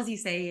what the hell is he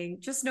saying,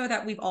 just know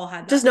that we've all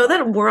had Just that know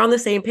thought. that we're on the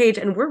same page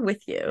and we're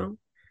with you.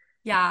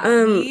 Yeah,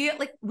 Um,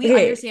 we okay,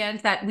 understand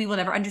that we will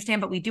never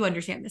understand, but we do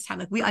understand this time.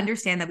 Like we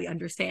understand that we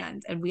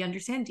understand and we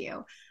understand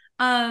you.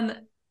 Um,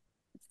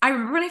 I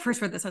remember when I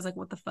first read this, I was like,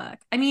 what the fuck?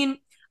 I mean,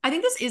 I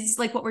think this is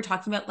like what we're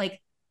talking about,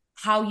 like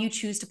how you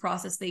choose to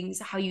process things,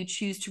 how you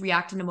choose to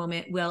react in a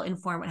moment will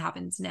inform what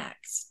happens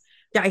next.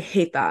 yeah, I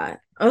hate that.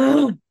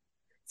 Oh,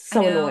 I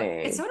so know.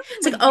 It's annoying. so annoying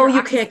It's like, when oh, your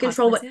actions have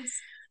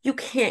consequences. you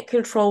can't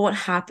control what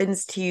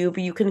happens to you,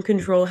 but you can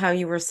control how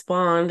you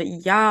respond.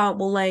 Yeah,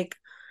 well, like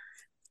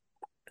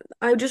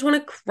I just want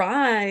to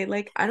cry.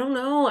 Like, I don't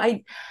know.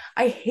 I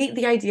hate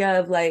the idea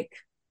of like,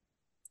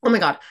 oh my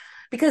God.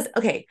 Because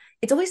okay,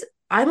 it's always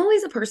I'm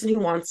always a person who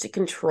wants to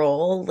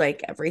control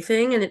like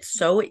everything, and it's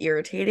so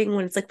irritating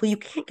when it's like, well, you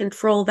can't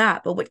control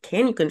that, but what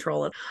can you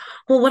control it?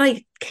 Well, what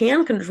I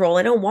can control,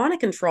 I don't want to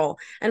control.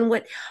 And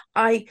what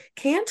I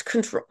can't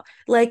control,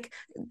 like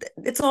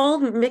it's all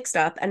mixed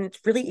up and it's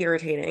really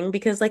irritating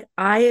because like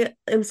I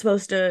am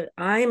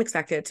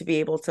expected to be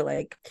able to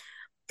like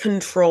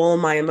control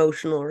my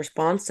emotional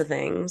response to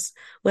things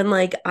when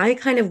like I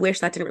kind of wish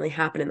that didn't really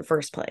happen in the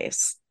first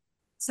place.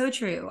 So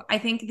true. I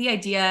think the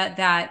idea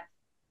that,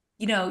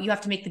 you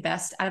have to make the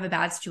best out of a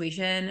bad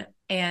situation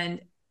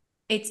and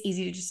it's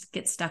easy to just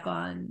get stuck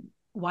on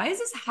why is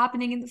this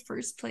happening in the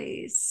first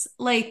place?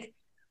 Like,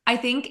 I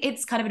think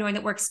it's kind of annoying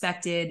that we're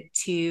expected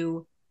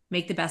to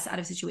make the best out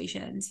of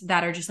situations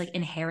that are just like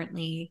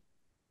inherently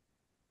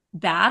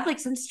bad. Like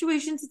some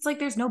situations, it's like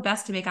there's no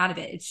best to make out of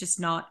it. It's just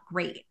not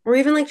great. Or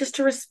even like just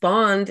to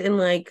respond in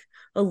like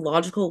a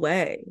logical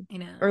way I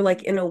or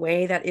like know. in a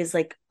way that is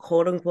like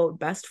quote unquote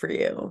best for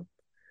you.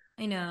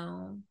 I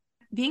know.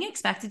 Being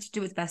expected to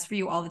do what's best for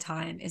you all the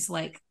time is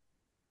like,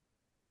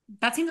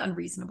 that seems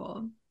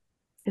unreasonable.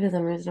 It is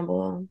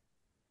unreasonable.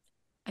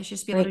 I should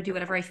just be able to Like do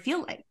whatever I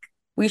feel like.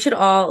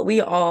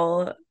 we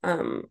all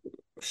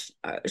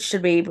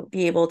should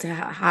be able to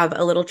have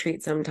a little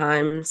treat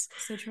sometimes,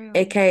 So true.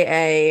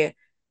 aka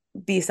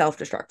be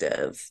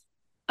self-destructive.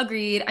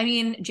 Agreed. I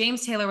mean,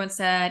 James Taylor once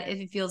said, if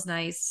it feels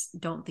nice,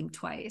 don't think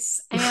twice.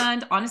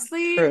 And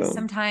honestly, True.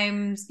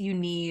 sometimes you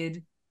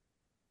need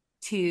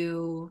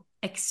to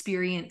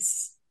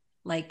experience,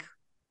 like,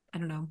 I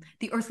don't know,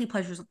 the earthly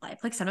pleasures of life.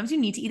 Like sometimes you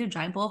need to eat a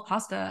giant bowl of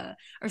pasta,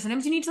 or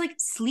sometimes you need to like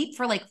sleep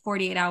for like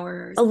 48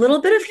 hours. A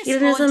little bit You of need to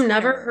scroll on hedonism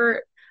never Twitter.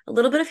 hurt. A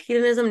little bit of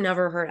hedonism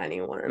never hurt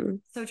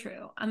anyone. So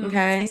true.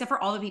 Okay. Except for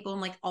all the people in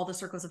like all the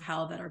circles of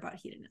hell that are about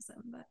hedonism.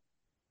 But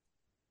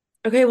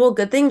Okay, well,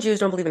 good thing Jews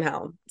don't believe in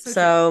hell. so true.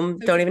 So So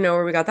don't true. even know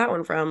where we got that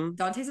one from.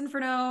 Dante's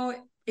Inferno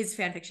is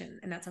fan fiction,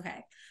 and that's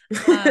okay.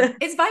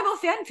 It's Bible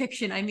fan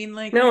fiction. I mean,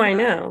 like, No, my I God.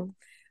 know.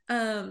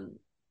 Um,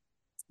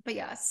 but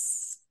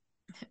yes,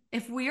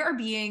 if we are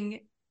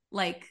being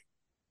like,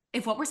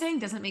 if what we're saying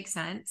doesn't make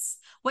sense,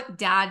 what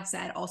dad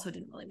said also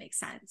didn't really make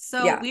sense.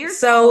 So Yeah. we're just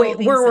So all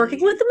being we're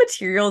working with silly. the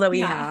material that we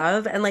Yeah,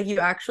 have, and like you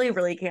actually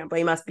really can't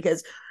blame us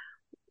because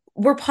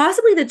we're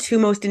possibly the two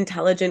most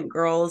intelligent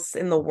girls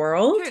in the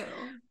world. true.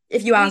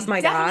 If you I ask mean,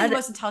 my definitely the dad,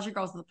 most intelligent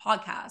girls on the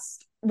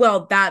podcast.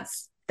 well,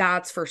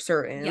 that's for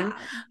certain. Yeah.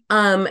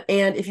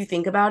 And if you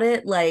think about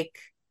it, like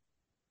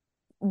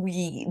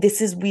we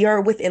are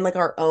within like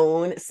our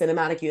own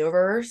cinematic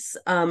universe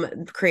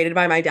created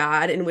by my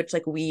dad in which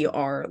like we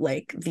are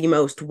like the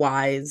most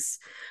wise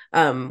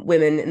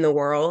women in the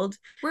world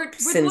We're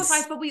the most wise,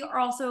 since but we are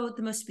also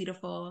the most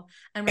beautiful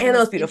and we're the and the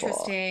most most beautiful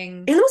interesting.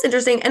 and the most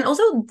interesting and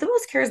also the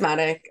most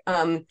charismatic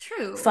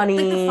True.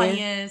 Like the funny,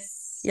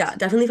 yeah, funniest,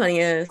 definitely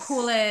funniest,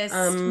 coolest,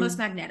 most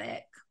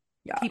magnetic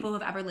yeah, people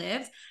who've ever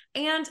lived.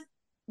 And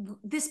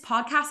this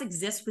podcast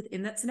exists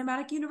within that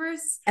cinematic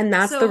universe. and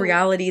that's the So,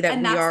 reality that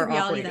and we that's the are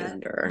reality operating that,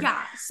 under.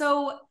 yeah.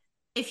 So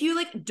if you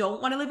like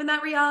don't want to live in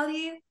that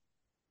reality,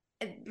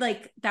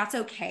 like that's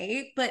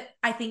okay. But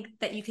I think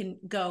that you can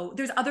go,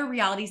 there's other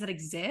realities that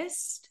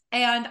exist.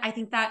 And I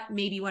think that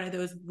maybe one of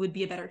those would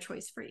be a better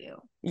choice for you.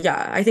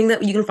 Yeah, I think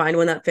that you can find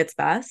one that fits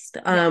best.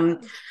 Yeah.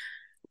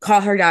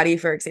 Call Her Daddy,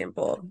 for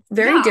example.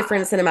 Very Yeah.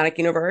 different cinematic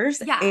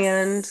universe. And,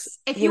 Yes.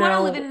 If you you want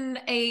to live know, in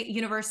a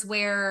universe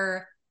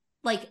where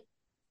like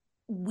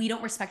we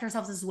don't respect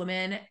ourselves as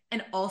women,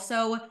 and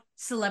also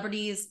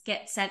celebrities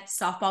get sent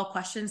softball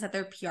questions that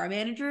their PR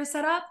manager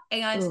set up,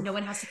 and oof. no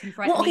one has to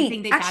confront Well, anything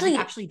okay, they haven't actually,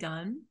 actually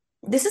done.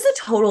 this is a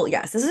total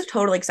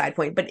like side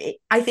point, but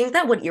I think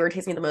that what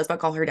irritates me the most about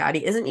Call Her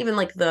Daddy isn't even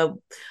like the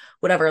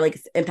whatever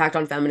like impact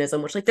on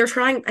feminism, which like they're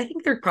trying, I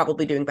think they're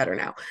probably doing better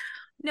now.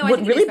 No, I What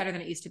think it is really better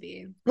than it used to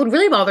be. what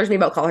really bothers me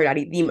about Call Her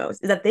Daddy the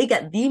most is that they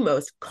get the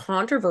most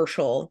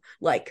controversial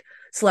like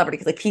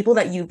celebrities, like people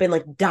that you've been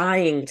like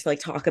dying to like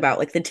talk about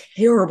like the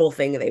terrible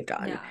thing they've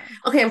done. Yeah.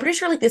 Okay, I'm pretty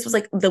sure like this was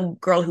like the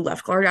girl who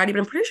left Call Her Daddy, but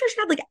I'm pretty sure she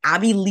had like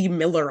Abby Lee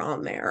Miller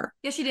on there.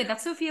 Yeah, she did.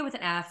 That's Sophia with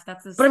an F.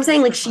 That's But I'm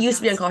saying that's like her she used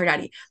to be on podcast. Call Her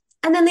Daddy.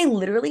 And then they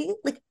literally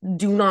like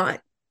do not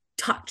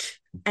touch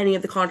any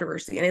of the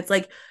controversy. And it's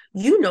like,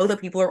 you know that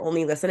people are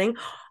only listening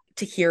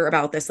to hear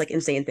about this like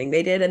insane thing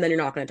they did, and then you're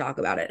not going to talk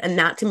about it. And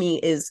that to me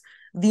is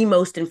the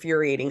most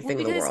infuriating Well, thing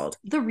in the because world.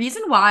 the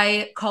reason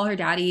why Call Her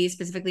Daddy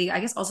specifically, I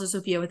guess also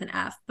Sophia with an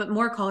F, but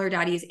more Call Her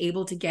Daddy is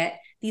able to get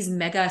these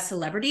mega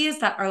celebrities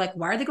that are like,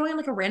 why are they going on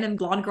like a random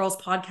blonde girl's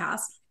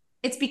podcast?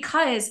 It's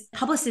because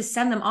publicists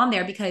send them on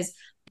there because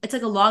it's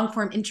like a long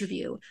form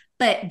interview,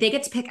 but they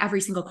get to pick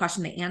every single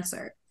question they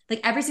answer.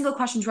 Like every single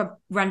question's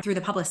run through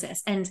the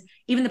publicist. And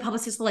even the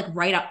publicist will like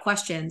write out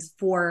questions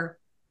for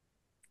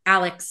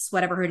Alex,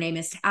 whatever her name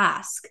is, to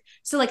ask.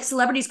 So like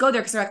celebrities go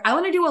there because they're like, I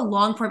want to do a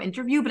long form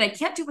interview, but I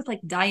can't do it with like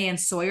Diane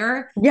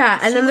Sawyer. Yeah.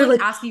 And She then will they're like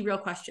like, ask me real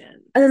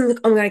questions. and then like,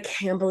 oh my God, I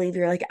can't believe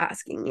you're like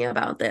asking me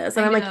about this.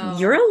 And I I'm like,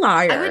 you're know. a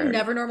I would liar.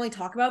 never normally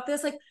talk about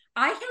this. Like,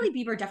 Haley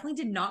Bieber, definitely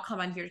did not come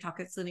on here to talk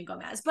about Selena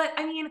Gomez. But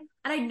I mean,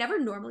 and I never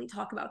normally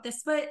talk about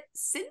this, but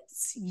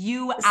since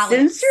you,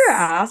 Since you're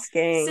Alex,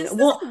 asking, since this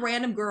well, like,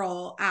 random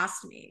girl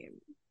asked me,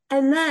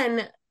 and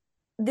then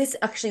this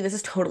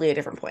is totally a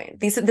different point.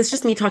 This is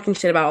just me talking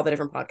shit about all the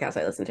different podcasts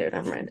I listen to.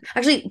 Never mind.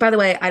 Actually, by the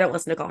way, I don't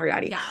listen to Call Her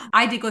Daddy. yeah,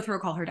 I did go through a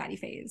Call Her Daddy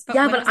phase, but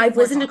Yeah, when it but was like I've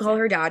more listened to Call toxic.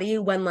 Her Daddy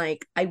when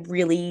like I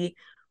really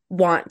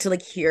want to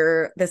like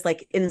hear this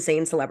like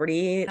insane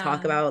celebrity talk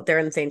Yeah. about their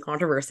insane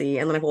controversy,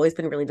 and then I've always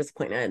been really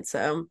disappointed.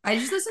 So I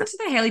just listened to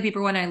the Haley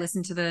Bieber one. I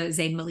listened to the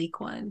Zayn Malik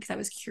one because I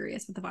was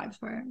curious what the vibes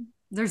were.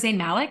 There's Zayn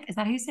Malik. Is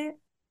that how you say it?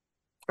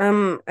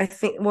 I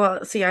think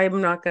well, see, I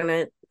don't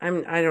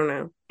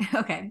know.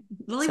 Okay.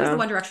 Lily was the So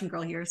One Direction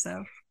girl here,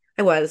 so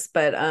I was,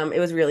 but it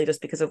was really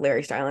just because of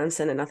Larry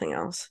Stylinson and nothing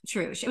else.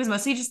 true. It was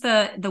mostly just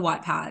the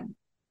Wattpad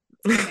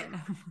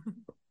women.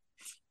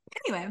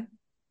 Anyway,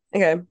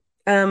 Okay.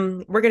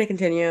 We're gonna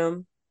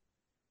continue.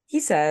 He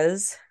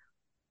says,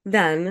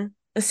 then,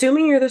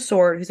 assuming you're the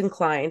sort who's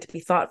inclined to be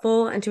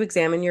thoughtful and to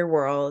examine your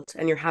world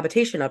and your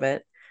habitation of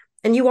it,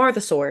 and you are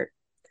the sort,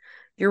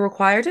 you're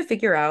required to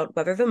figure out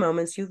whether the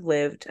moments you've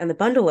lived and the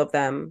bundle of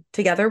them,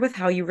 together with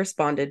how you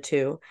responded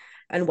to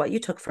and what you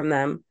took from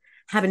them,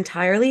 have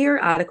entirely or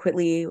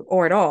adequately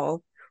or at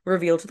all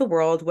revealed to the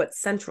world what's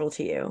central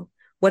to you,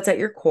 what's at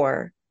your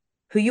core,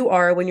 who you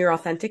are when your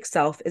authentic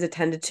self is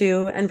attended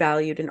to and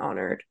valued and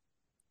honored.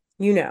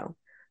 You know,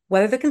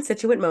 whether the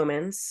constituent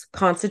moments,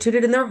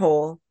 constituted in their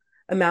whole,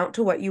 amount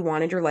to what you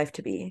wanted your life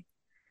to be.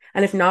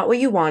 And if not what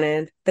you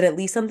wanted, then at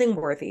least something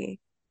worthy.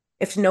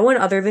 If to no one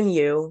other than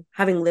you,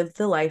 having lived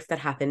the life that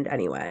happened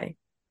anyway.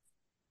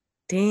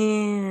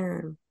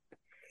 Damn.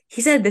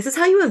 He said, this is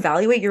how you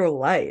evaluate your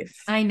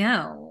life. I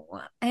know.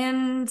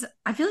 And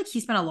I feel like he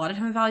spent a lot of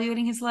time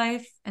evaluating his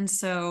life. And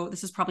so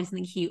this is probably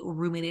something he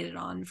ruminated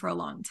on for a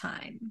long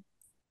time.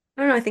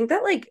 I don't know. I think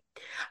that, like,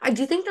 I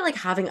do think that, like,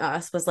 having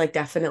us was, like,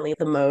 definitely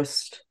the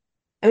most.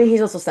 I mean,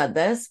 he's also said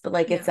this, but,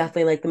 like, it's Yeah.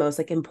 definitely, like, the most,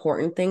 like,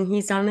 important thing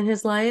he's done in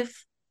his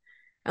life.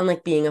 And,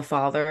 like, being a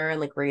father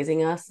and, like,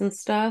 raising us and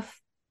stuff.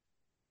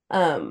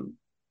 Um,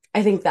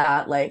 I think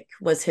that, like,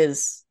 was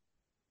his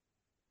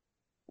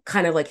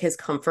kind of like his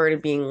comfort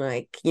of being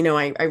like,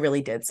 I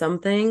really did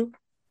something.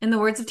 In the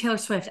words of Taylor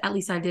Swift, at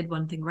least I did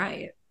one thing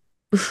right.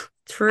 Actually,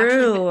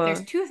 but there's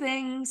True. two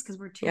things because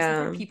we're two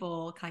Yeah, separate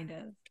people, kind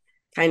of.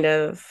 kind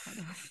of. Kind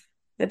of.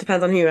 It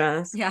depends on who you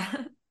ask. Yeah.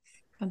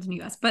 Depends on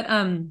US. But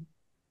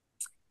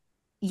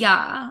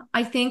yeah,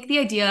 I think the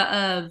idea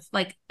of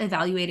like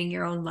evaluating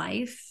your own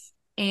life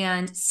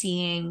and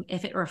seeing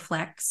if it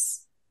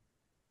reflects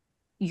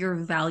your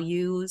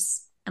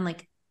values and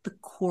like the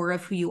core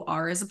of who you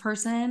are as a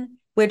person,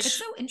 it's Which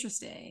so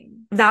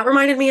interesting. that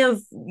reminded me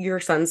of your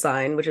sun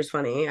sign, which is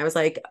funny. I was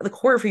like, the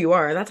core of who you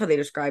are, that's how they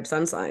describe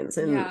sun signs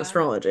in Yeah.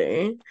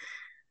 astrology.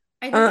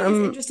 I think it is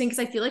Um, interesting because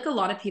I feel like a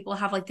lot of people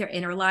have like their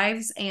inner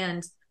lives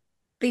and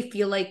they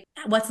feel like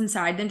what's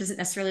inside them doesn't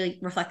necessarily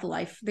reflect the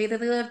life they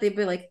live. They'd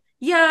be like,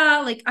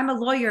 yeah, like I'm a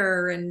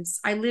lawyer and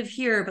I live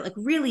here, but like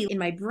really in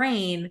my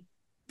brain,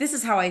 this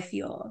is how I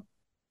feel.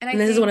 And I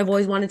and this is what think, I've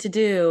always wanted to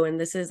do. And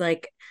this is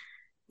like,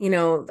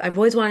 I've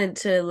always wanted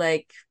to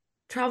like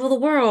travel the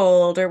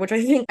world, or which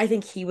I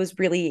think he was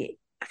really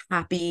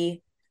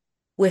happy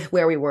with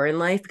where we were in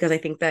life because I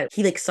think that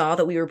he like saw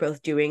that we were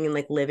both doing and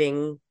like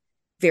living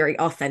very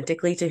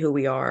authentically to who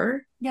we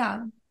are.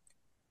 yeah,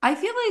 I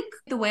feel like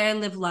the way I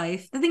live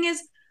life, the thing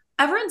is,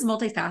 everyone's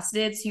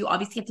multifaceted, so you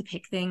obviously have to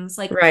pick things.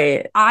 Like,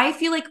 Right. I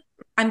feel like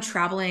I'm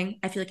traveling.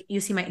 I feel like you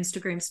see my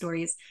Instagram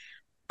stories.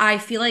 I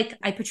feel like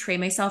I portray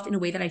myself in a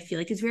way that I feel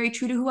like is very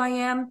true to who I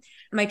am.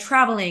 My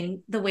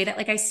traveling, the way that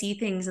like I see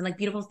things and like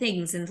beautiful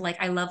things, and like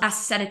I love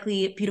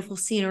aesthetically beautiful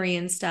scenery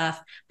and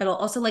stuff, but I'll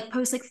also like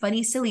post like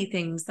funny, silly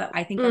things that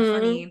I think are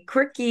funny.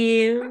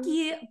 Quirky.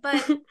 Quirky,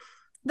 but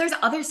there's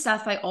other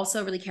stuff I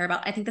also really care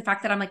about. I think the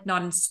fact that I'm like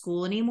not in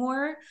school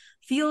anymore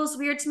feels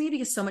weird to me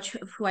because so much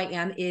of who I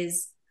am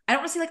is, I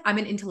don't want to say like I'm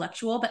an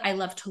intellectual, but I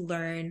love to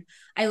learn.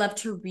 I love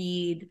to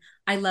read.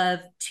 I love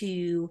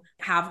to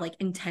have like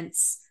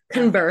intense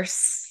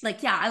Converse.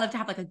 like yeah, I love to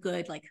have like a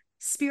good like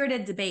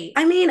spirited debate.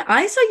 I mean,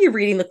 I saw you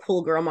reading the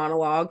cool girl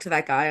monologue to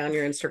that guy on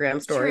your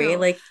Instagram story. True.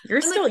 Like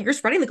And like you're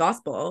spreading the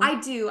gospel. I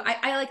do.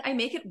 I like I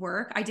make it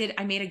work.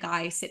 I made a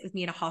guy sit with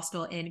me in a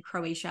hostel in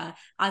Croatia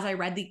as I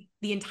read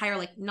the entire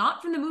like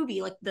not from the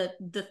movie, like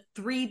the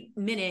 3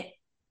 minute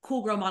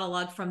cool girl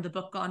monologue from the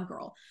book Gone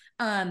Girl.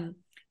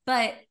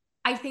 But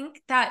I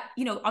think that,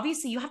 you know,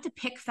 obviously you have to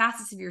pick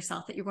facets of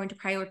yourself that you're going to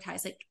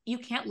prioritize. Like you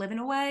can't live in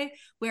a way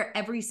where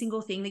every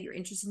single thing that you're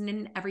interested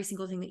in, every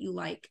single thing that you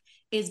like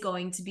is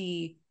going to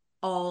be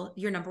all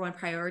your number one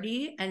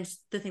priority and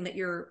the thing that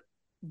you're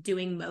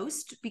doing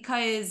most,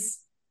 because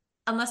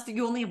unless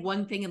you only have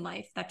one thing in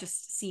life, that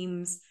just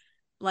seems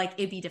like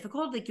it'd be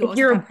difficult. Like you Like always have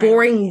you're to a have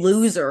boring priorities.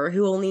 loser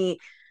who only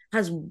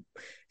has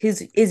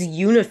his is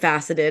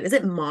unifaceted. Is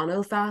it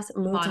Monofaceted,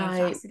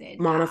 yeah.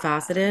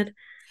 monofaceted?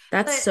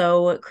 That's But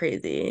so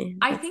crazy.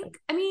 I think,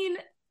 I mean,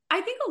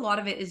 I think a lot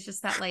of it is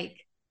just that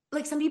like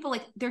some people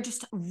like they're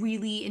just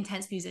really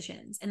intense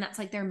musicians and that's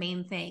like their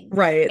main thing.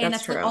 Right, And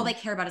that's that's like all true. they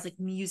care about is like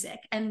music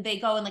and they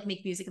go and like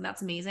make music and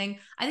that's amazing.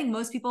 I think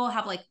most people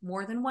have like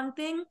more than one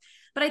thing,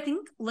 but I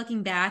think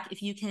looking back,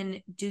 if you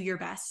can do your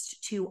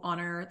best to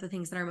honor the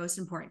things that are most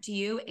important to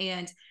you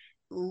and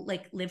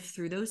like live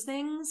through those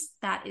things,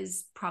 that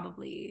is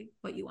probably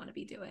what you want to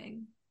be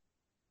doing.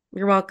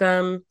 You're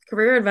welcome.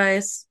 Career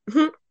advice.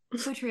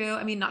 So true.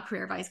 I mean, not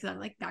career advice because I'm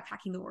like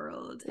backpacking the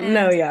world.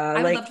 No, And yeah,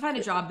 I would love like to find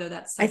a job though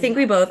that's I something think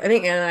we that both. I I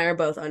think love. Anna and I are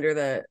both under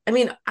the. I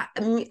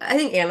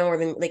think Anna more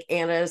than like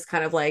Anna is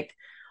kind of like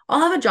I'll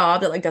have a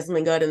job that like does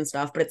something good and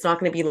stuff, but it's not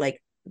going to be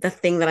like the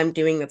thing that I'm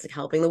doing that's like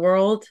helping the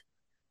world.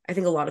 I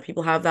think a lot of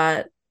people have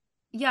that.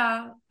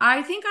 Yeah,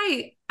 I think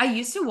I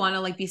used to want to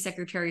like be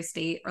Secretary of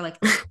State or like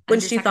When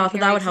she thought that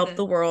that undersecretary would to help the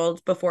the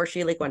world before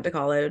she like went to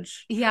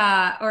college.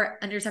 yeah, or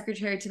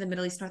undersecretary to the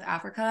Middle East, North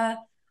Africa.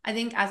 I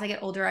think as I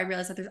get older, I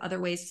realize that there's other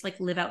ways to like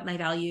live out my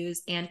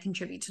values and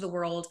contribute to the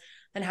world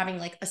than having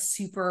like a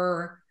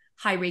super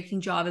high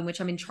ranking job in which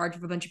I'm in charge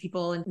of a bunch of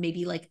people and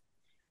maybe like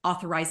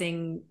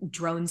authorizing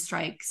drone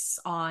strikes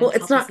on Well,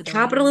 it's helpless not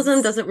capitalism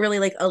civilians. doesn't really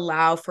like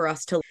allow for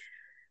us to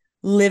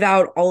live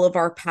out all of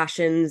our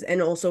passions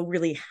and also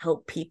really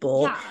help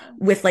people Yeah.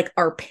 with like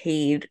our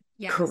paid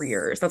Yes.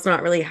 careers. That's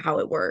not really how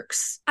it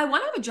works. I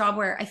want to have a job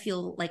where I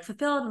feel like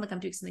fulfilled and like I'm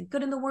doing something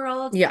good in the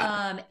world.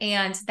 Yeah.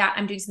 And that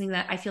I'm doing something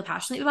that I feel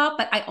passionate about.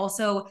 But I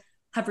also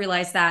have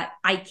realized that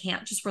I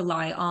can't just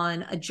rely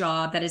on a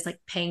job that is like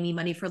paying me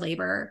money for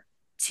labor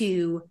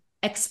to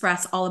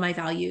express all of my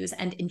values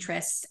and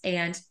interests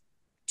and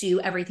do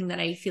everything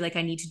that I feel like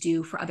I need to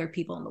do for other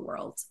people in the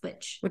world,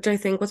 which Which I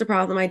think was a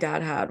problem my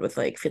dad had with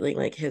like feeling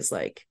like his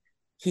like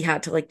he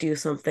had to like do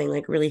something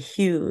like really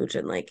huge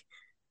and like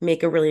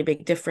make a really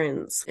big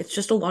difference. It's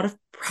just a lot of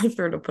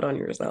pressure to put on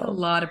it's a yourself.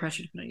 lot of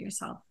pressure to put on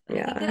yourself. And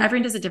I think that Yeah.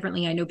 everyone does it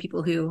differently. I know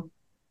people who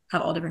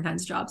have all different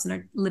kinds of jobs and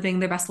are living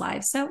their best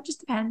lives. So it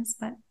just depends.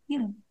 But you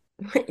know.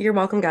 You're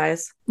welcome,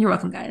 guys. You're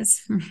welcome,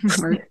 guys.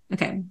 We're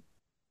okay.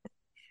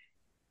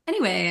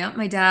 Anyway,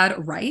 my dad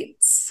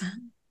writes,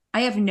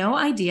 I have no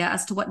idea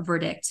as to what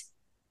verdict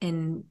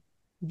in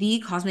the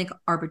cosmic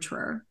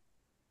arbiter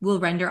will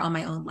render on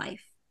my own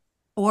life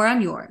or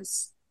on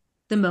yours,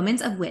 the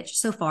moments of which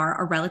so far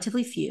are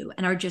relatively few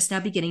and are just now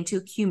beginning to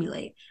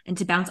accumulate and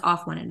to bounce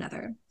off one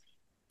another.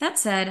 That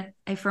said,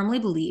 I firmly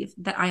believe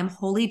that I am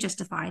wholly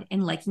justified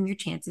in liking your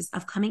chances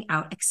of coming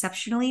out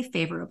exceptionally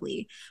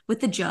favorably with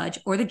the judge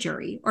or the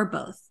jury or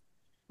both,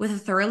 with a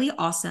thoroughly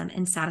awesome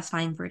and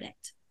satisfying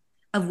verdict,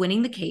 of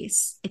winning the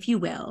case, if you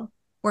will,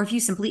 or if you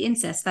simply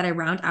insist that I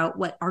round out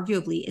what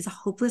arguably is a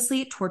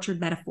hopelessly tortured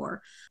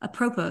metaphor,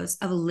 apropos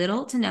of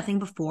little to nothing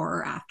before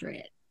or after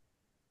it.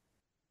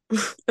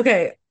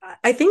 Okay,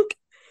 I think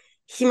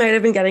he might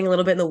have been getting a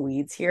little bit in the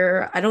weeds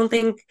here. I don't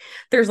think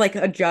there's like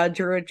a judge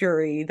or a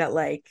jury that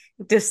like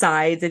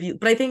decides if you,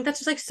 but I think that's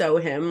just like so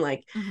him,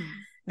 like Mm-hmm.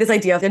 this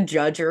idea of a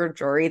judge or a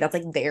jury that's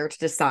like there to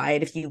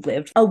decide if you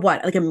lived a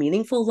what, like a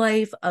meaningful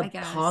life, a I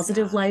guess,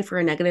 positive yeah. life, or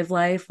a negative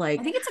life. I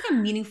Like, think it's like a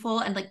meaningful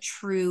and like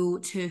true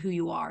to who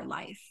you are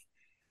life.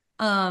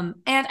 And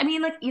I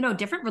mean, like, you know,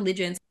 different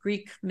religions,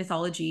 Greek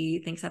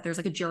mythology thinks that there's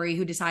like a jury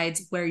who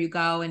decides where you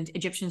go, and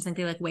Egyptians think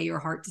they like weigh your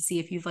heart to see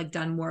if you've like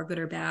done more good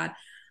or bad.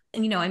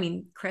 And, you know, I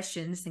mean,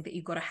 Christians think that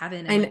you go to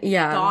heaven and like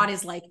yeah, God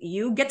is like,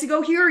 you get to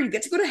go here, you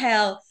get to go to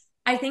hell.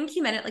 I think he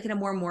meant it like in a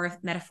more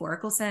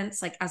metaphorical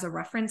sense, like as a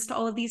reference to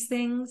all of these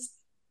things.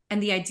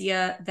 And the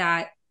idea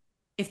that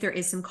if there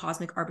is some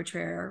cosmic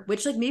arbitrator,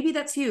 which like maybe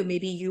that's you,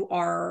 maybe you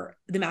are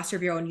the master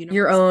of your own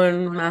Your universe, maybe you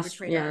own are an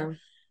master, yeah. arbitrator,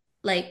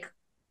 like,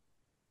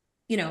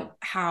 you know,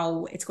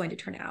 how it's going to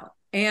turn out.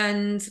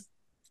 And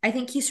I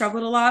think he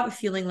struggled a lot with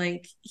feeling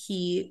like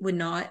he would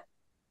not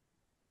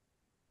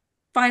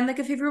find like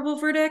a favorable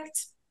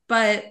verdict.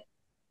 But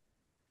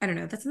I don't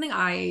know. That's something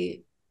I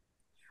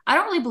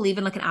don't really believe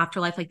in like an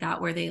afterlife like that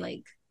where they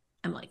like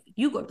I'm like,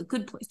 you go to the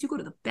good place, you go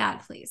to the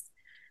bad place.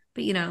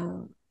 But you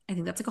know, I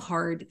think that's like a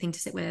hard thing to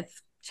sit with.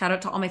 Shout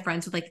out to all my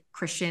friends with like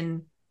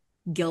Christian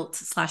guilt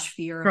slash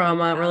fear of going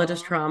to Trauma,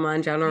 religious hell. trauma in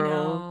I general.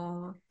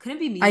 know. Couldn't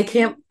be I me.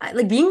 can't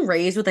like being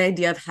raised with the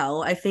idea of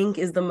hell, I think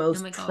is the Oh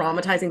most my God.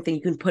 traumatizing thing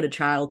you can put a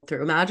child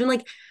through. Imagine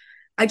like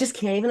I just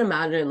can't even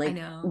imagine I like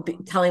know.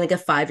 telling like a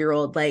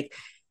 5-year-old like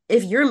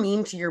if you're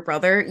mean to your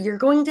brother, you're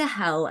going to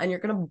hell and you're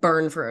going to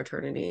burn for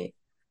eternity.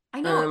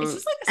 I know. It's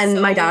just like And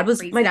so my dad was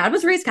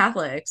crazy. raised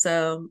Catholic,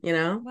 so, you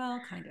know. Well,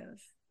 kind of.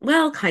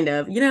 Well, kind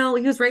of. You know,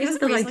 he was He raised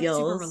with wasn't those raised like super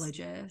ideals.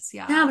 religious.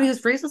 Yeah, but he Yeah.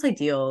 was raised with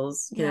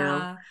ideals, you know.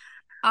 Yeah.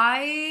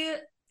 I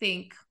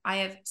think I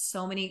have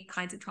so many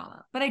kinds of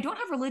trauma, but I don't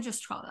have religious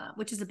trauma,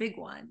 which is a big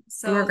one.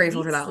 And we're So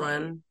grateful we for that slay.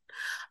 one.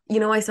 You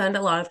know, I spend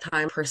a lot of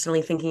time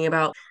personally thinking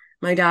about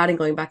my dad and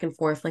going back and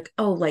forth, like,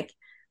 oh, like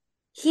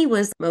he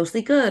was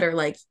mostly good, or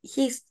like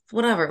he's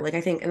whatever. Like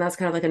I think, and that's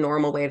kind of like a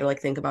normal way to like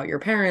think about your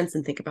parents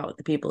and think about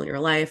the people in your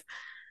life,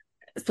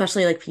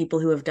 especially like people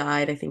who have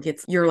died. I think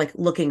it's you're like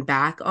looking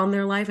back on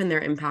their life and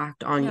their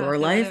impact on Yeah. your If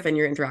they were life there. and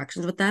your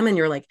interactions with them, and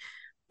you're like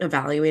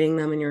evaluating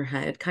them in your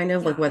head, kind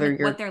of like Yeah. And like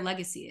what their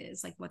legacy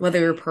is, like what whether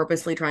you're they,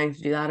 purposely trying to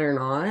do that or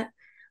not.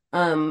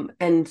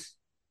 And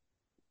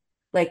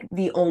like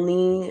the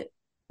only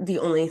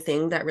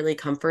thing that really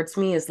comforts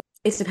me is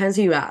it depends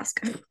who you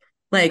ask.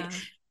 Like yeah.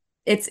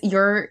 it's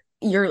your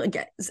like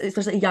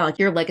especially yeah, like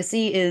your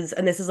legacy is,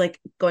 and this is like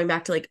going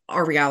back to like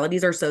our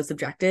realities are so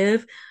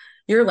subjective.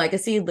 Your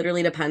legacy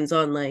literally depends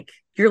on like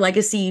your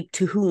legacy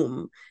to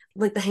whom.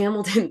 Like the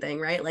Hamilton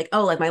thing, right? Like,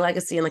 oh, like my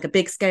legacy on like a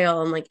big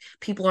scale, and like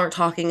people aren't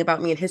talking about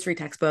me in history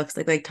textbooks.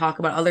 Like they talk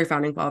about other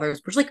founding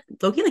fathers, which like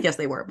Loki, like yes,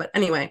 they were. But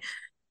anyway,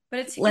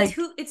 But like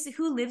it's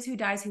who lives, who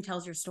dies, who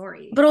tells your but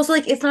story. also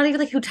like it's not even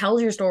like who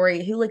tells your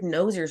story, who like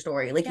knows your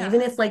story. Yeah.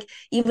 Like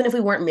even if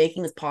we weren't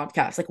making this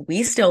podcast, like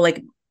we still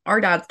like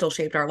our dad still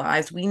shaped our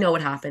lives. We know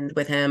what happened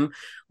with him.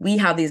 We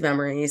have these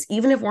memories.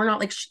 Even if we're not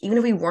like even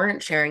if we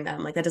weren't sharing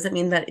them, like that doesn't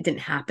mean that it didn't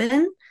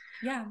happen.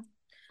 Yeah.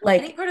 I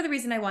think Like part of the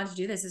reason I wanted to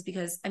do this is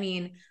because I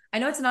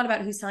know it's not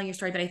about who's telling your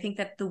story, but I think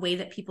that the way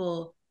that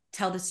people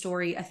tell the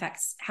story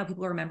affects how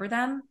people remember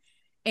them.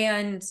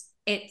 And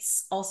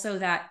it's also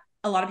that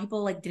a lot of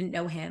people like didn't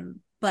know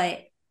him,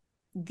 but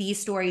these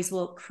stories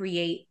will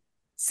create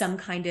some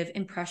kind of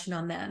impression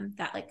on them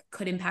that like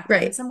could impact them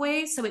in right. some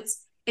way. So it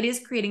is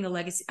creating a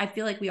legacy. I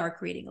feel like we are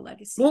creating a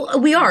legacy Well,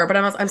 we in are, our but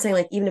I'm saying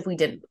like even if we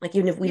didn't, like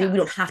even if we did, we yeah.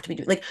 don't have to be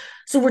doing like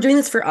so we're doing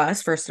this for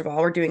us, first of all.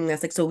 We're doing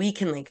this like so we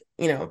can like,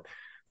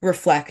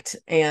 reflect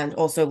and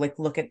also like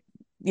look at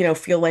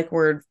feel like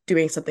we're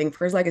doing something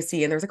for his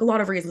legacy. And there's like a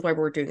lot of reasons why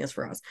we're doing this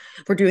for us.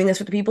 We're doing this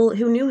for the people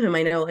who knew him.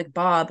 I know like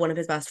Bob, one of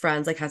his best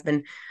friends, like has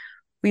been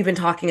we've been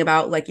talking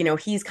about like,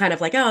 he's kind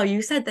of like, oh,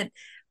 you said that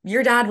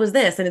your dad was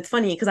this. And it's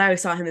funny because I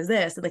always saw him as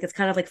this. And like it's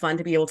kind of like fun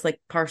to be able to like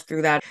parse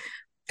through that,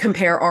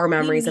 compare our We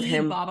memories of need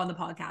him. Bob on the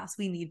podcast.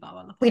 We need Bob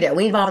on the We do.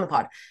 We podcast. need Bob on the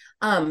pod.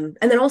 And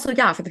then also,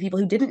 yeah, for the people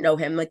who didn't know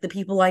him, like the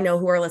people I know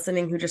who are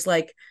listening who just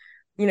like,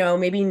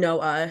 maybe know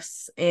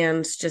us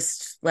and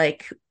just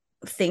like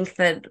think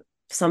that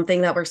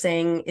something that we're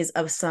saying is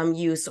of some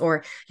use,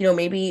 or,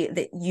 maybe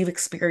that you've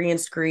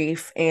experienced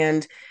grief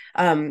and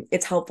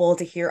it's helpful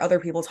to hear other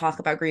people talk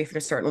about grief in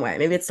a certain way.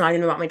 Maybe it's not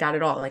even about my dad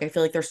at all. Like I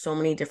feel like there's so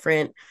many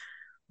different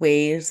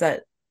ways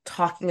that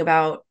talking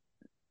about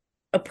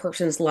a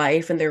person's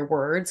life and their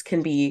words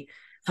can be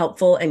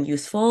helpful and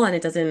useful. And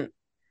it doesn't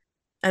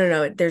I don't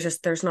know. There's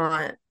just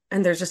not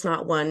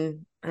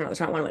one. I don't know. There's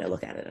not one way to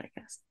look at it, I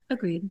guess.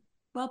 Agreed.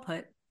 Well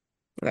put.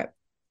 Okay.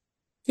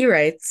 He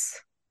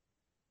writes,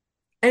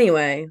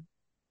 anyway,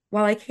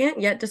 while I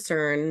can't yet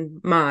discern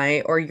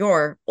my or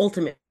your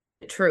ultimate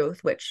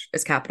truth, which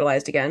is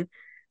capitalized again,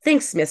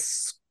 thanks,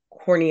 Miss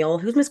Cornell.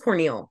 Who's Miss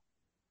Cornell?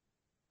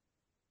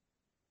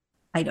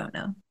 I don't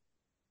know.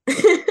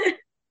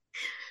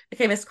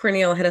 Okay, Miss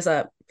Cornell, hit us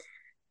up.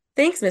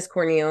 Thanks, Miss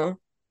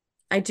Cornell.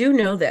 I do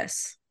know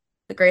this,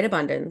 the great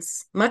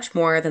abundance, much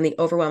more than the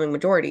overwhelming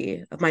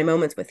majority of my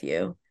moments with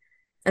you,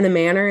 and the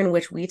manner in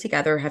which we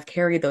together have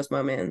carried those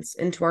moments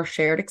into our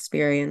shared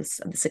experience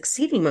of the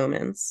succeeding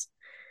moments,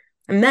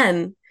 and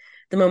then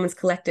the moments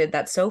collected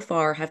that so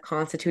far have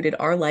constituted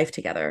our life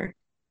together.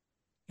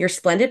 Your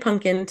splendid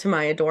pumpkin to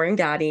my adoring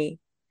daddy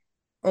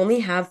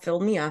only have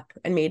filled me up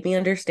and made me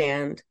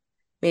understand,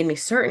 made me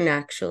certain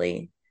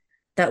actually,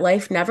 that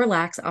life never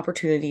lacks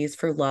opportunities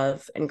for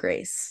love and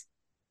grace,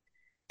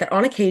 that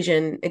on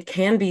occasion it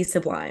can be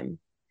sublime,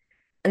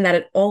 and that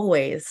it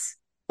always,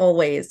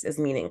 always is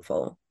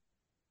meaningful.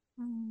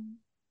 Mm.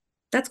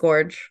 That's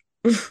gorge.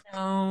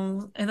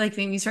 No, it like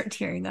made me start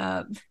tearing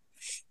up.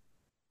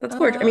 That's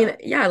gorge. I mean,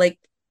 yeah, like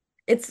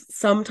it's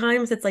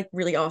sometimes it's like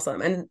really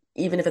awesome. And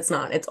even if it's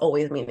not, it's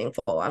always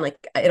meaningful. I'm like,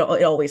 it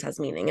always has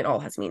meaning. It all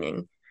has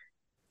meaning.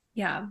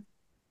 Yeah.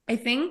 I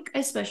think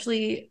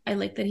especially I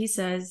like that he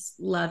says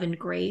love and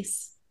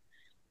grace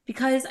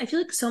because I feel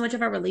like so much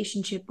of our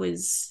relationship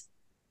was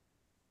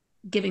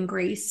giving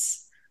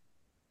grace.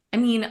 I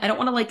mean, I don't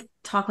want to like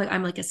talk like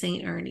I'm like a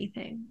saint or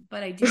anything,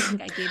 but I do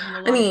think I gave him a I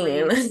lot of mean,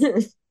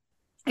 grace.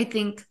 I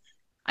think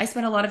I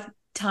spent a lot of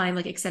time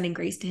like extending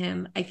grace to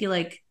him. I feel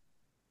like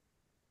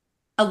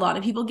a lot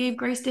of people gave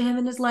grace to him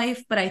in his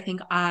life, but I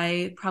think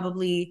I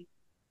probably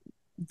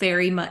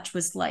very much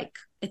was like,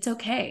 it's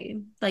okay.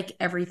 Like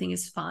everything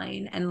is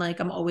fine. And like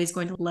I'm always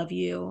going to love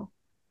you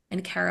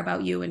and care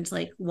about you and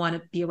like want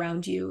to be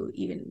around you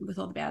even with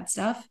all the bad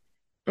stuff.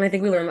 and I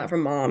think we learned that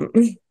from mom.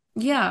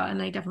 Yeah,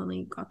 and I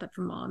definitely got that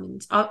from mom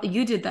and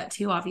you did that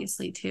too,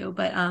 obviously too.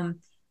 But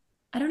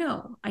I don't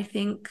know. I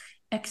think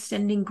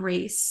extending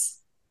grace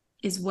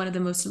is one of the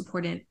most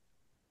important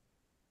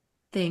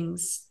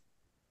things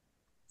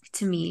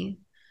to me.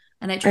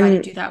 And I try to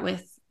And do that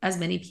with as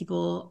many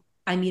people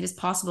I meet as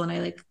possible. And I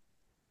like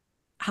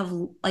have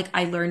like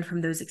I learned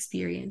from those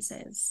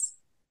experiences.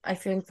 I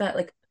think that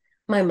like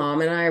my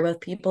mom and I are both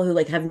people who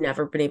like have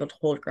never been able to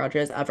hold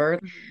grudges ever.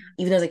 Mhm.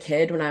 Even as a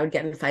kid, when I would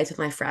get in fights with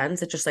my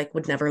friends, it just like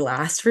would never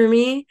last for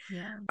me.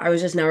 Yeah. I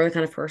was just never the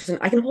kind of person.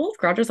 I can hold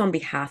grudges on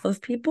behalf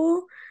of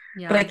people,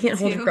 but Yeah, I me can't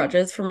hold too.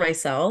 grudges for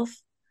myself.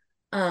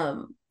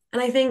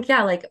 And I think,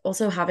 yeah, like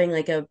also having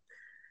like a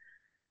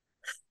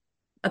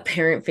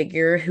parent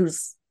figure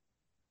who's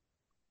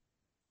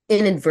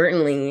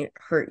inadvertently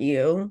hurt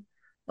you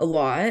a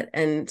lot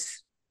and,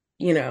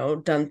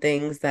 done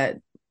things that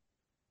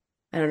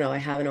I don't know, I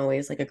haven't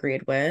always like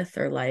agreed with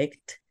or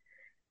liked.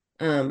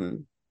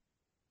 Um,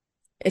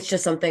 it's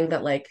just something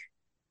that like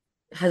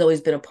has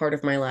always been a part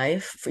of my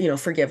life,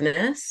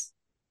 forgiveness.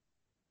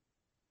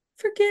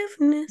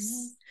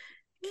 Forgiveness.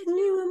 Can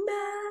you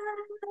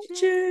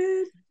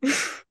imagine?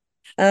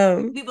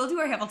 um, We will do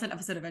our Hamilton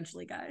episode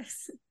eventually,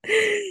 guys.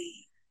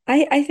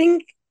 I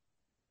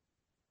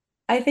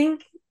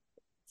think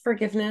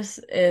forgiveness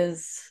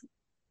is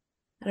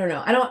I don't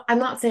know. I'm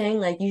not saying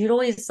like you should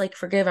always like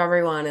forgive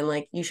everyone and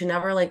like you should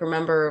never like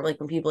remember like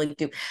when people like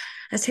do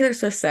as Taylor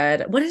Swift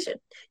said, what is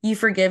it? You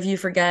forgive, you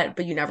forget,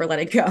 but you never let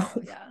it go.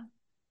 Oh yeah.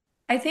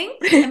 I think,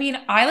 I mean,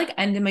 I like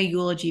ended my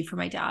eulogy for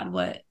my dad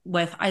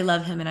with I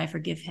love him and I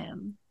forgive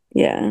him.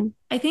 Yeah.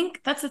 I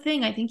think that's the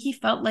thing. I think he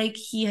felt like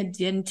he had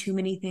done too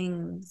many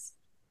things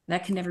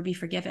that can never be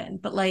forgiven.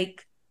 But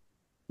like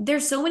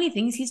there's so many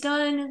things he's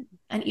done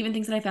and even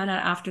things that I found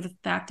out after the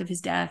fact of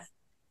his death.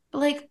 But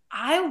like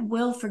I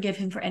will forgive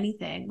him for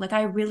anything. Like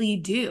I really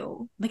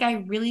do. Like I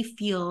really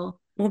feel,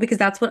 Well, because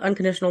that's what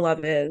unconditional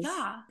love is.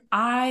 yeah,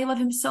 I love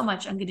him so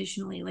much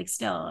unconditionally, like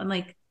still. And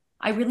like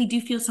I really do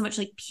feel so much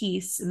like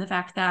peace in the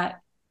fact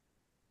that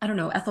I don't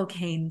know, Ethel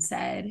Kane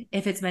said,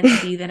 if it's meant to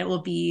be, then it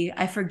will be.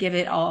 I forgive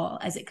it all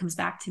as it comes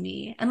back to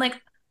me. And like,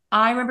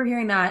 I remember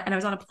hearing that and I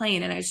was on a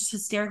plane and I was just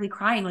hysterically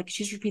crying. Like,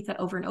 she just repeats that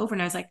over and over.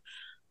 And I was like,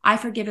 I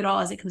forgive it all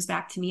as it comes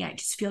back to me. I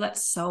just feel that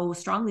so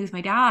strongly with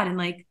my dad. And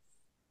like,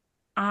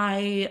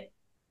 I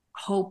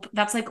hope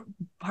that's like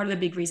part of the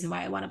big reason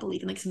why I want to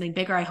believe in like something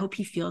bigger. I hope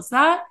he feels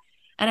that.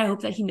 And I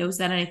hope that he knows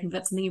that. And I think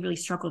that's something he really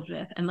struggled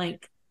with. And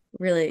like,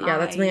 Really, yeah,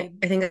 that's something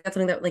I, I think that's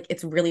something that like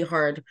it's really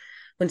hard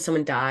when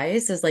someone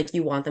dies is like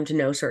you want them to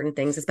know certain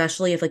things,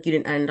 especially if like you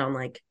didn't end on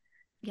like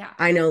yeah,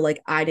 I know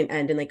like I didn't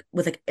end in like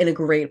with like in a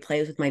great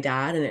place with my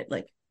dad and it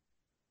like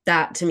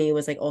that to me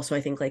was like also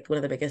I think like one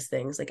of the biggest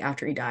things like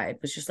after he died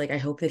was just like I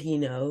hope that he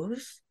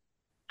knows.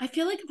 I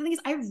feel like the thing is,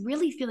 I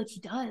really feel like he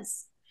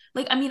does.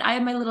 Like, I mean, I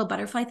had my little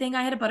butterfly thing.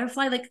 I had a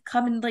butterfly like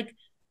come and like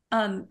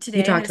You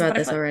today. I talked noticed a about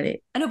this butterfly.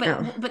 already. I know,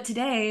 Oh, but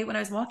today when I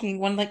was walking,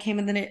 one like came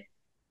and then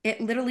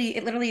it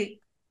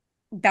literally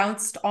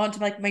bounced onto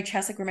like my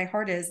chest, like where my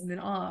heart is, and then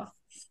off.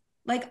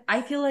 Like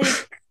I feel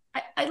like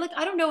I like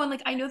I don't know, and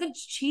like I know that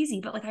it's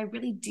cheesy, but like I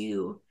really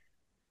do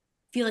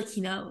feel like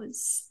he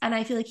knows, and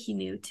I feel like he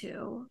knew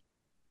too.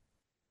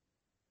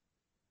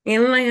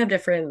 Anne and I have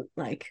different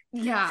like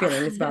Yeah,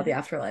 feelings about the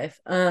afterlife.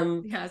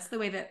 yeah. It's the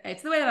way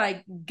that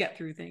I get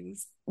through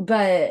things.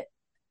 But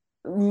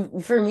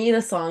for me,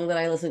 the song that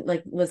I listened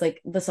like was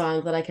like the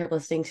song that I kept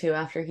listening to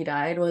after he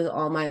died was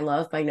All My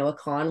Love by Noah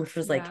Kahan, which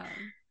was like Yeah.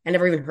 I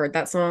never even heard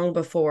that song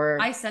before.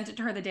 I sent it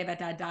to her the day that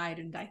dad died,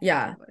 and I think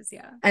Yeah. it was,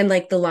 yeah. And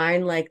like the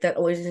line like that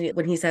always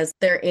when he says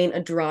there ain't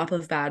a drop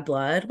of bad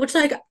blood, which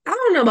like I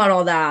don't know about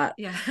all that.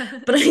 Yeah.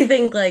 But I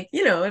think like,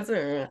 it's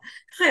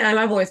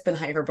I've always been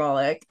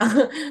hyperbolic.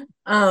 I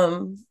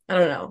don't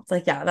know. It's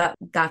like yeah,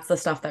 that's the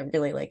stuff that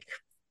really like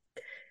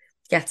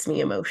gets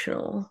me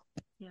emotional.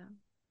 Yeah.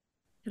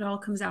 It all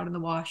comes out in the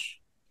wash.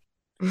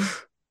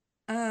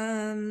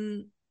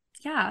 Um,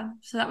 yeah,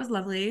 so that was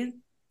lovely.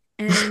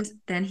 And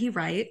then he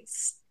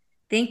writes,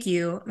 thank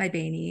you, my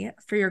Bainey,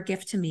 for your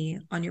gift to me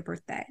on your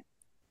birthday.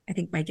 I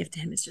think my gift to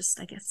him is just,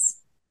 I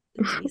guess,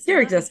 the grace I Your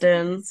love and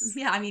forgiveness. existence.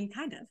 Yeah, I mean,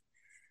 kind of.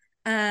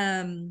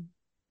 Um,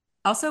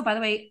 also, by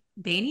the way,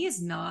 Bainey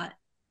is not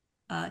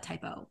a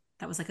typo.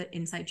 That was like an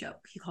inside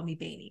joke. He called me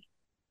Bainey.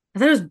 I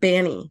thought it was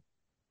Banny.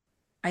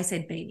 I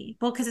said baby.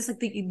 Well, because it's like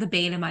the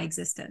bane of my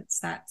existence.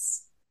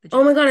 That's the Oh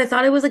joke. my God, I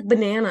thought it was like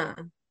banana.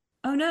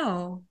 Oh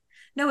no.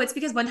 No, it's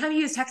because one time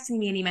he was texting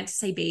me and he meant to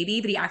say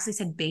baby, but he actually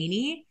said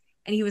Baney.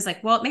 And he was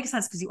like, well, it makes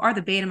sense because you are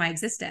the bane of my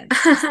existence.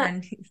 So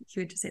then he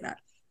would just say that.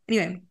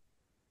 Anyway,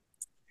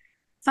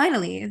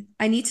 finally,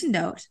 I need to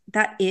note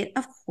that it,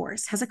 of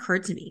course, has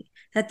occurred to me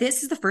that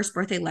this is the first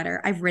birthday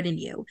letter I've written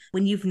you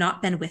when you've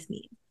not been with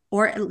me,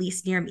 or at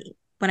least near me,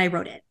 when I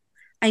wrote it.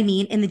 I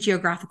mean, in the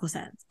geographical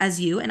sense, as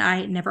you and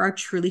I never are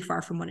truly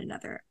far from one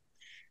another.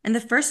 And the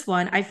first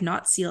one I've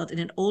not sealed in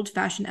an old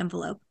fashioned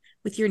envelope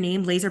with your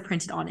name laser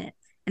printed on it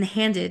and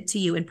handed to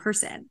you in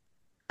person.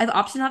 I've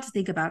opted not to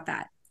think about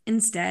that.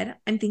 Instead,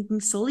 I'm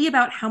thinking solely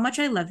about how much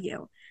I love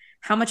you,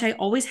 how much I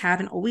always have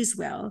and always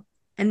will,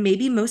 and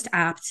maybe most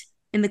apt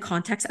in the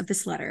context of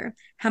this letter,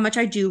 how much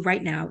I do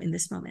right now in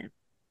this moment.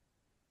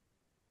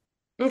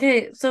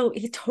 Okay, so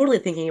he's totally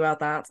thinking about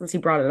that since he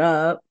brought it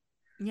up,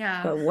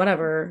 Yeah. but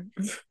whatever.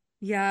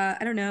 Yeah.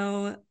 I don't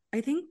know.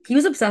 I think He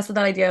was obsessed with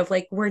that idea of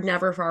like, we're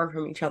never far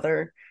from each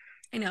other.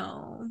 I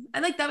know.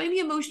 And like that made me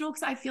emotional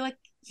because I feel like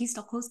he's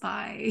still close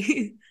by.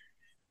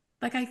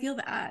 Like I feel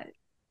that.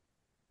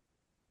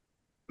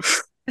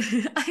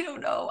 I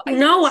don't know. I know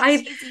No, it's I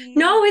cheesy.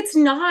 no, it's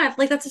not.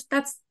 Like that's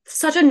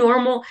such a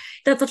normal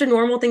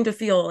thing to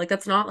feel. Like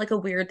that's not like a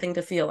weird thing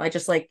to feel. I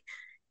just like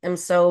am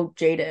so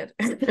jaded.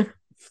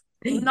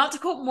 Not to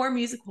quote more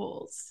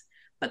musicals,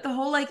 but the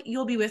whole like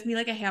you'll be with me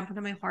like a handprint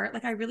on my heart.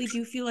 Like I really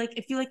do feel like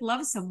if you like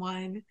love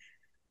someone,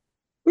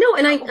 No,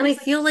 and they're I always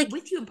like feel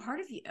with you and part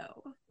of you.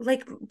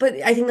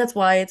 but I think that's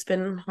why it's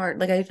been hard.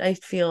 Like I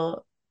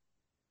feel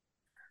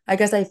I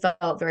guess I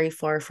felt very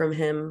far from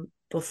him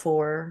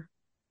before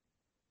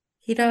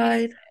he I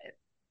get died. it.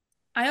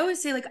 I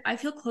always say like I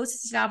feel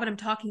closest to dad when I'm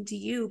talking to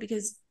you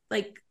because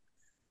like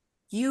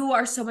you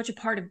are so much a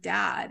part of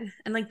dad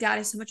and like dad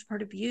is so much a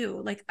part of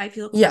you. Like I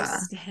feel Yeah.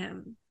 closest to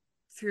him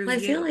through I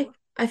feel you.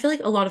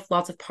 like a lot of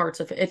lots of parts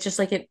of it. It's just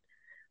like it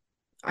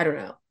I don't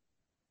know.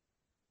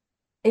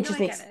 It No, just I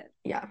get makes it.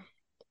 yeah.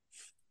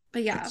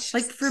 But yeah, It's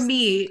like for just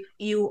me,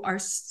 you are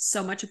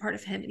so much a part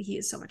of him and he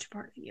is so much a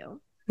part of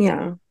you.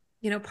 yeah.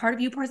 Part of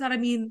you pours out. I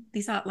mean,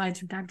 these lines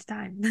from time to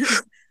time.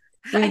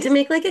 We I need to just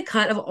make like a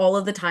cut of all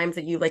of the times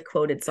that you like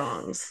quoted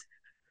songs.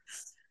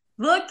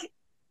 look.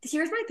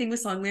 Here's my thing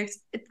with song lyrics.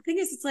 The thing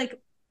is, it's like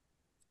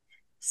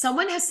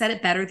someone has said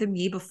it better than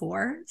me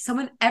before.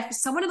 Someone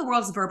in the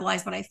world has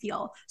verbalized what I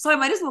feel, so I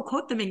might as well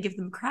quote them and give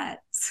them credit.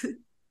 Oh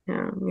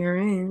Yeah, you're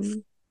right.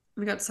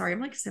 my god, sorry,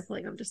 I'm like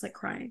sniffling. I'm just like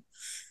crying.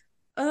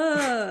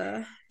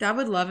 Dad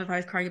would love if I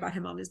was crying about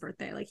him on his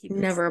birthday. Like he'd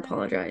be like, Never Slay.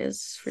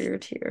 apologize for your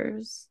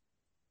tears.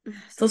 It's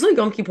So also sweet.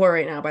 Yom Kippur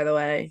right now, by the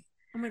way.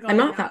 Oh my I'm god,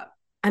 not fa yeah.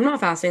 I'm not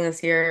fasting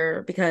this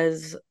year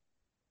because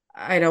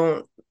I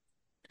don't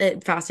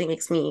fasting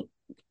makes me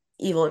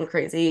evil and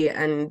crazy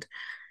and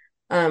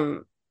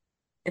um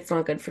it's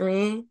not good for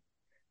me.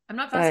 I'm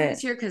not fasting But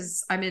this year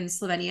because I'm in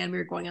Slovenia and we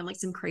were going on like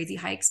some crazy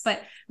hikes.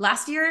 But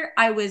last year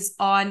I was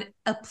on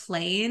a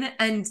plane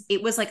and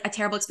it was like a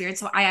terrible experience.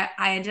 So I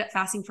ended up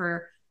fasting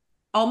for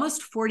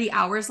almost 40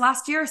 hours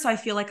last year. So I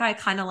feel like I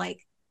kind of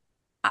like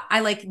I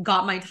like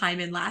got my time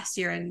in last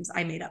year and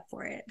I made up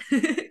for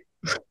it.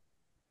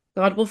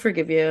 God will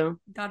forgive you.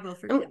 God will I'm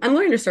forgive I'm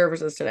going me. to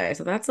services today,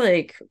 so that's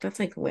like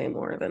way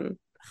more than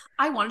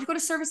I wanted to go to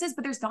services,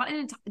 but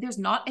there's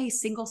not a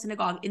single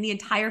synagogue in the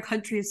entire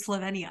country of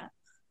Slovenia.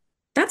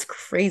 that's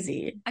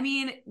crazy. I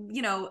mean,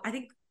 I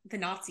think the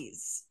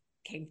Nazis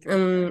came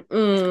through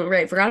here.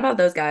 Right. Forgot about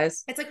those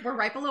guys. It's like we're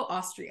right below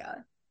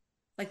Austria.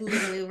 Like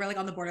literally, we're like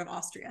on the border of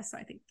Austria. So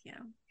I think,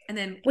 And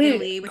then Wait,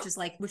 Italy, which was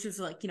like,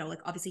 like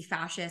obviously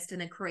fascist,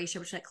 and then Croatia,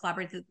 which like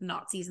collaborated with the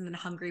Nazis, and then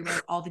Hungary, where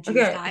like all the Jews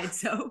okay. died.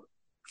 So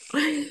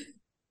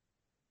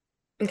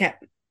Okay.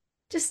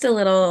 Just a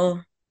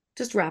little,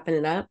 just wrapping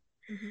it up.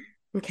 Mhm.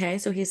 Okay,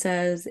 so he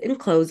says, in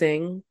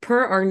closing,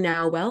 per our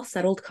now well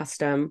settled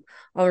custom,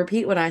 I'll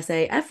repeat what I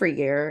say every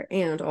year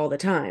and all the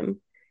time.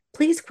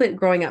 Please quit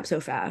growing up so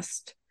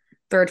fast.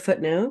 Third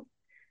footnote,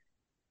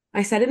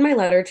 I said in my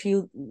letter to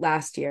you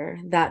last year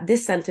that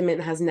this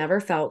sentiment has never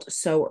felt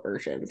so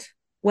urgent.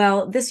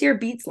 Well, this year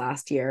beats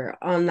last year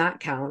on that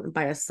count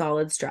by a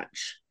solid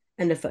stretch.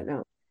 End of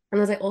footnote. And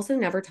as I also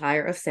never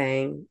tire of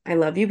saying, I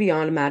love you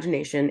beyond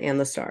imagination and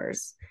the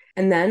stars.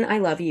 And then I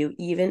love you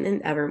even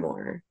and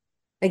evermore.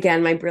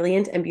 Again, my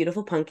brilliant and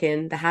beautiful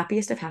pumpkin, the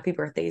happiest of happy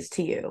birthdays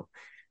to you,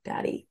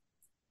 Daddy.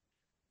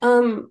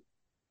 Um,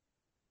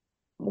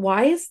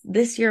 why is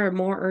this year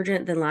more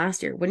urgent than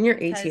last year? Wouldn't your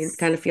 18th because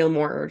kind of feel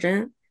more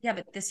urgent? yeah,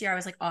 but this year I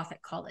was like off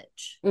at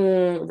college.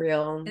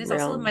 Real, And it's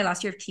also real. my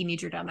last year of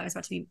teenagerdom. I was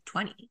about to be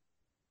 20.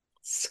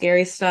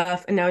 Scary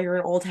stuff. And now you're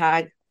an old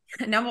hag.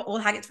 Now I'm an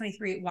old hag at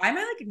 23. Why am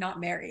I like not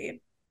married?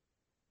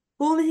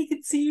 Only he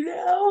can see you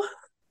now.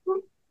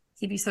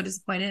 He'd be so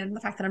disappointed in the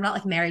fact that I'm not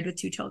like married with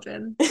two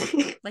children, Are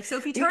like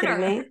Sophie you kidding Turner.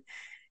 me?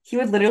 He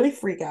would literally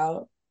freak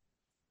out.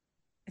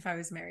 If I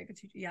was married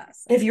with two,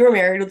 yes, If you were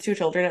married with two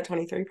children at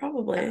 23, yeah,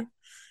 probably.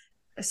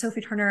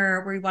 Sophie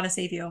Turner, we want to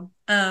save you.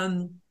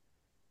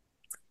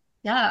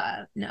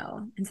 Yeah,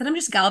 no. Instead, I'm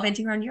just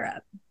gallivanting around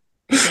Europe.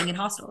 staying in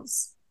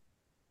hostels.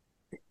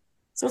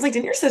 So I was like,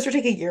 didn't your sister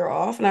take a year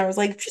off? And I was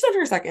like, she's on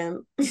her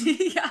second.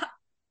 Yeah.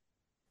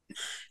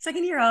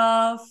 Second year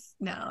off.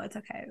 No, it's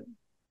okay.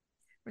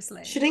 We're She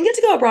slaying. didn't get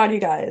to go abroad, you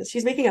guys.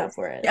 She's making up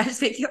for it. Yeah,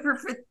 just making up for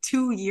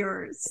 2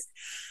 years.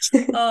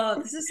 Oh,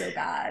 this is so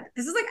bad.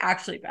 This is like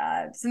actually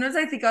bad. Sometimes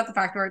I think about the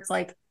fact where it's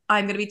like,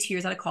 I'm gonna be 2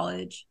 years out of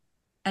college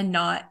and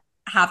not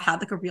have had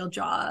like a real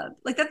job.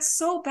 Like that's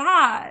so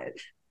bad.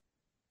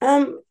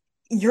 Um,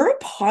 you're a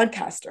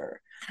podcaster.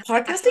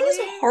 Podcasting is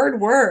Actually,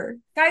 hard work.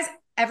 guys,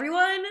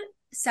 everyone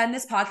send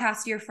this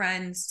podcast to your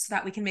friends so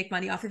that we can make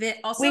money off of it.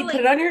 Also, Wait, like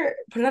put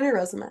it on your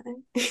resume.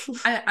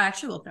 I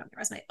actually will put it on my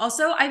resume.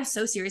 Also, I'm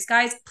so serious,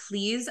 guys.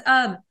 Please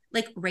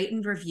like rate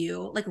and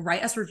review, like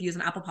write us reviews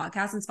on Apple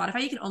Podcasts and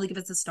Spotify. You can only give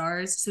us the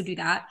stars, so do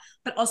that.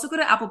 But also go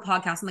to Apple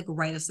Podcasts and like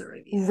write us a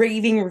review.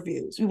 Raving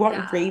reviews. We want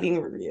Yeah.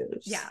 raving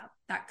reviews. Yeah,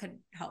 that could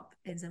help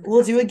in some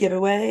We'll do a capacity.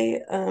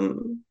 giveaway of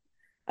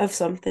Of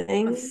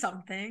something.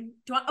 something.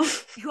 Do you want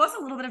who wants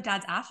a little bit of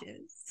dad's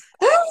ashes?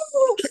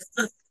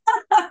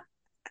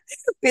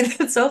 Wait,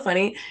 that's so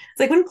funny. It's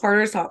like when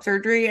Carter's top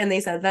surgery, and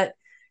they said that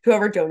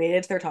whoever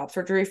donated to their top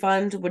surgery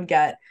fund would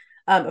get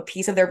a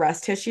piece of their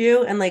breast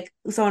tissue. And like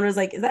someone was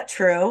like, is that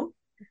true?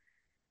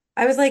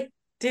 I was like,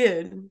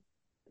 dude,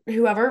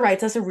 whoever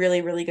writes us a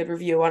really, really good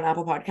review on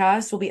Apple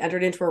Podcasts will be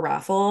entered into a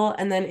raffle.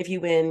 And then if you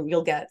win,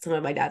 you'll get some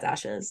of my dad's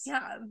ashes.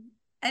 Yeah.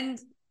 And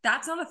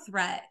that's not a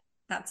threat.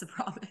 That's a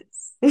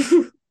promise.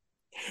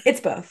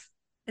 It's both.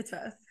 It's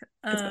both.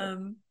 It's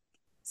both.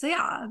 So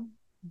yeah,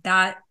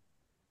 that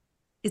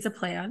is a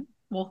plan.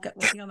 We'll get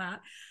working on that.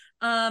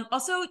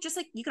 Also just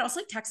like you could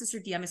also like text us or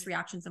DM us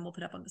reactions and we'll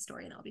put up on the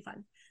story and it'll be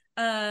fun.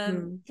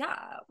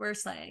 Yeah, we're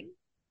slaying.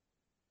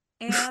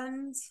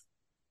 And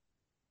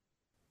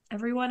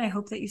everyone, I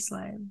hope that you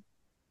slay.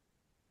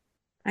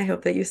 I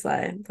hope that you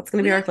slay. That's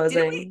gonna be our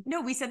closing.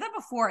 No, we said that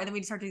before and then we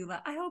just started doing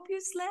that. I hope you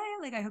slay.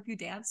 Like I hope you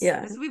dance.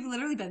 Yeah. We've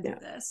literally been through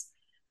Yeah. this.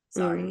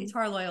 Sorry to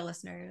our loyal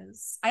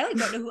listeners. I like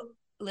don't know who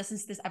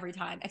listens to this every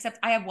time, except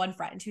I have one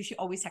friend who she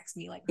always texts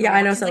me like Yeah,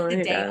 I know like someone the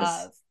who day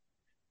does. of.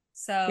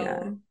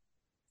 So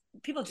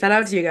people Shout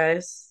out to you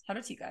guys. Shout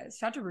out to you guys.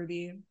 Shout out to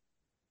Ruby.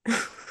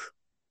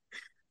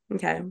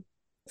 Okay.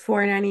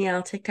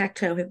 490L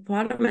tic-tac-toe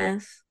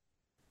hippopotamus.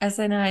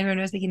 SI9,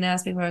 Reno speaking now,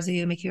 speak for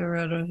you, make you a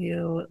road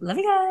review. Love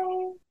you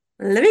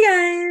guys. Love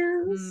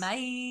you guys.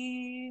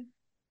 Bye.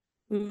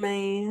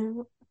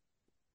 Bye.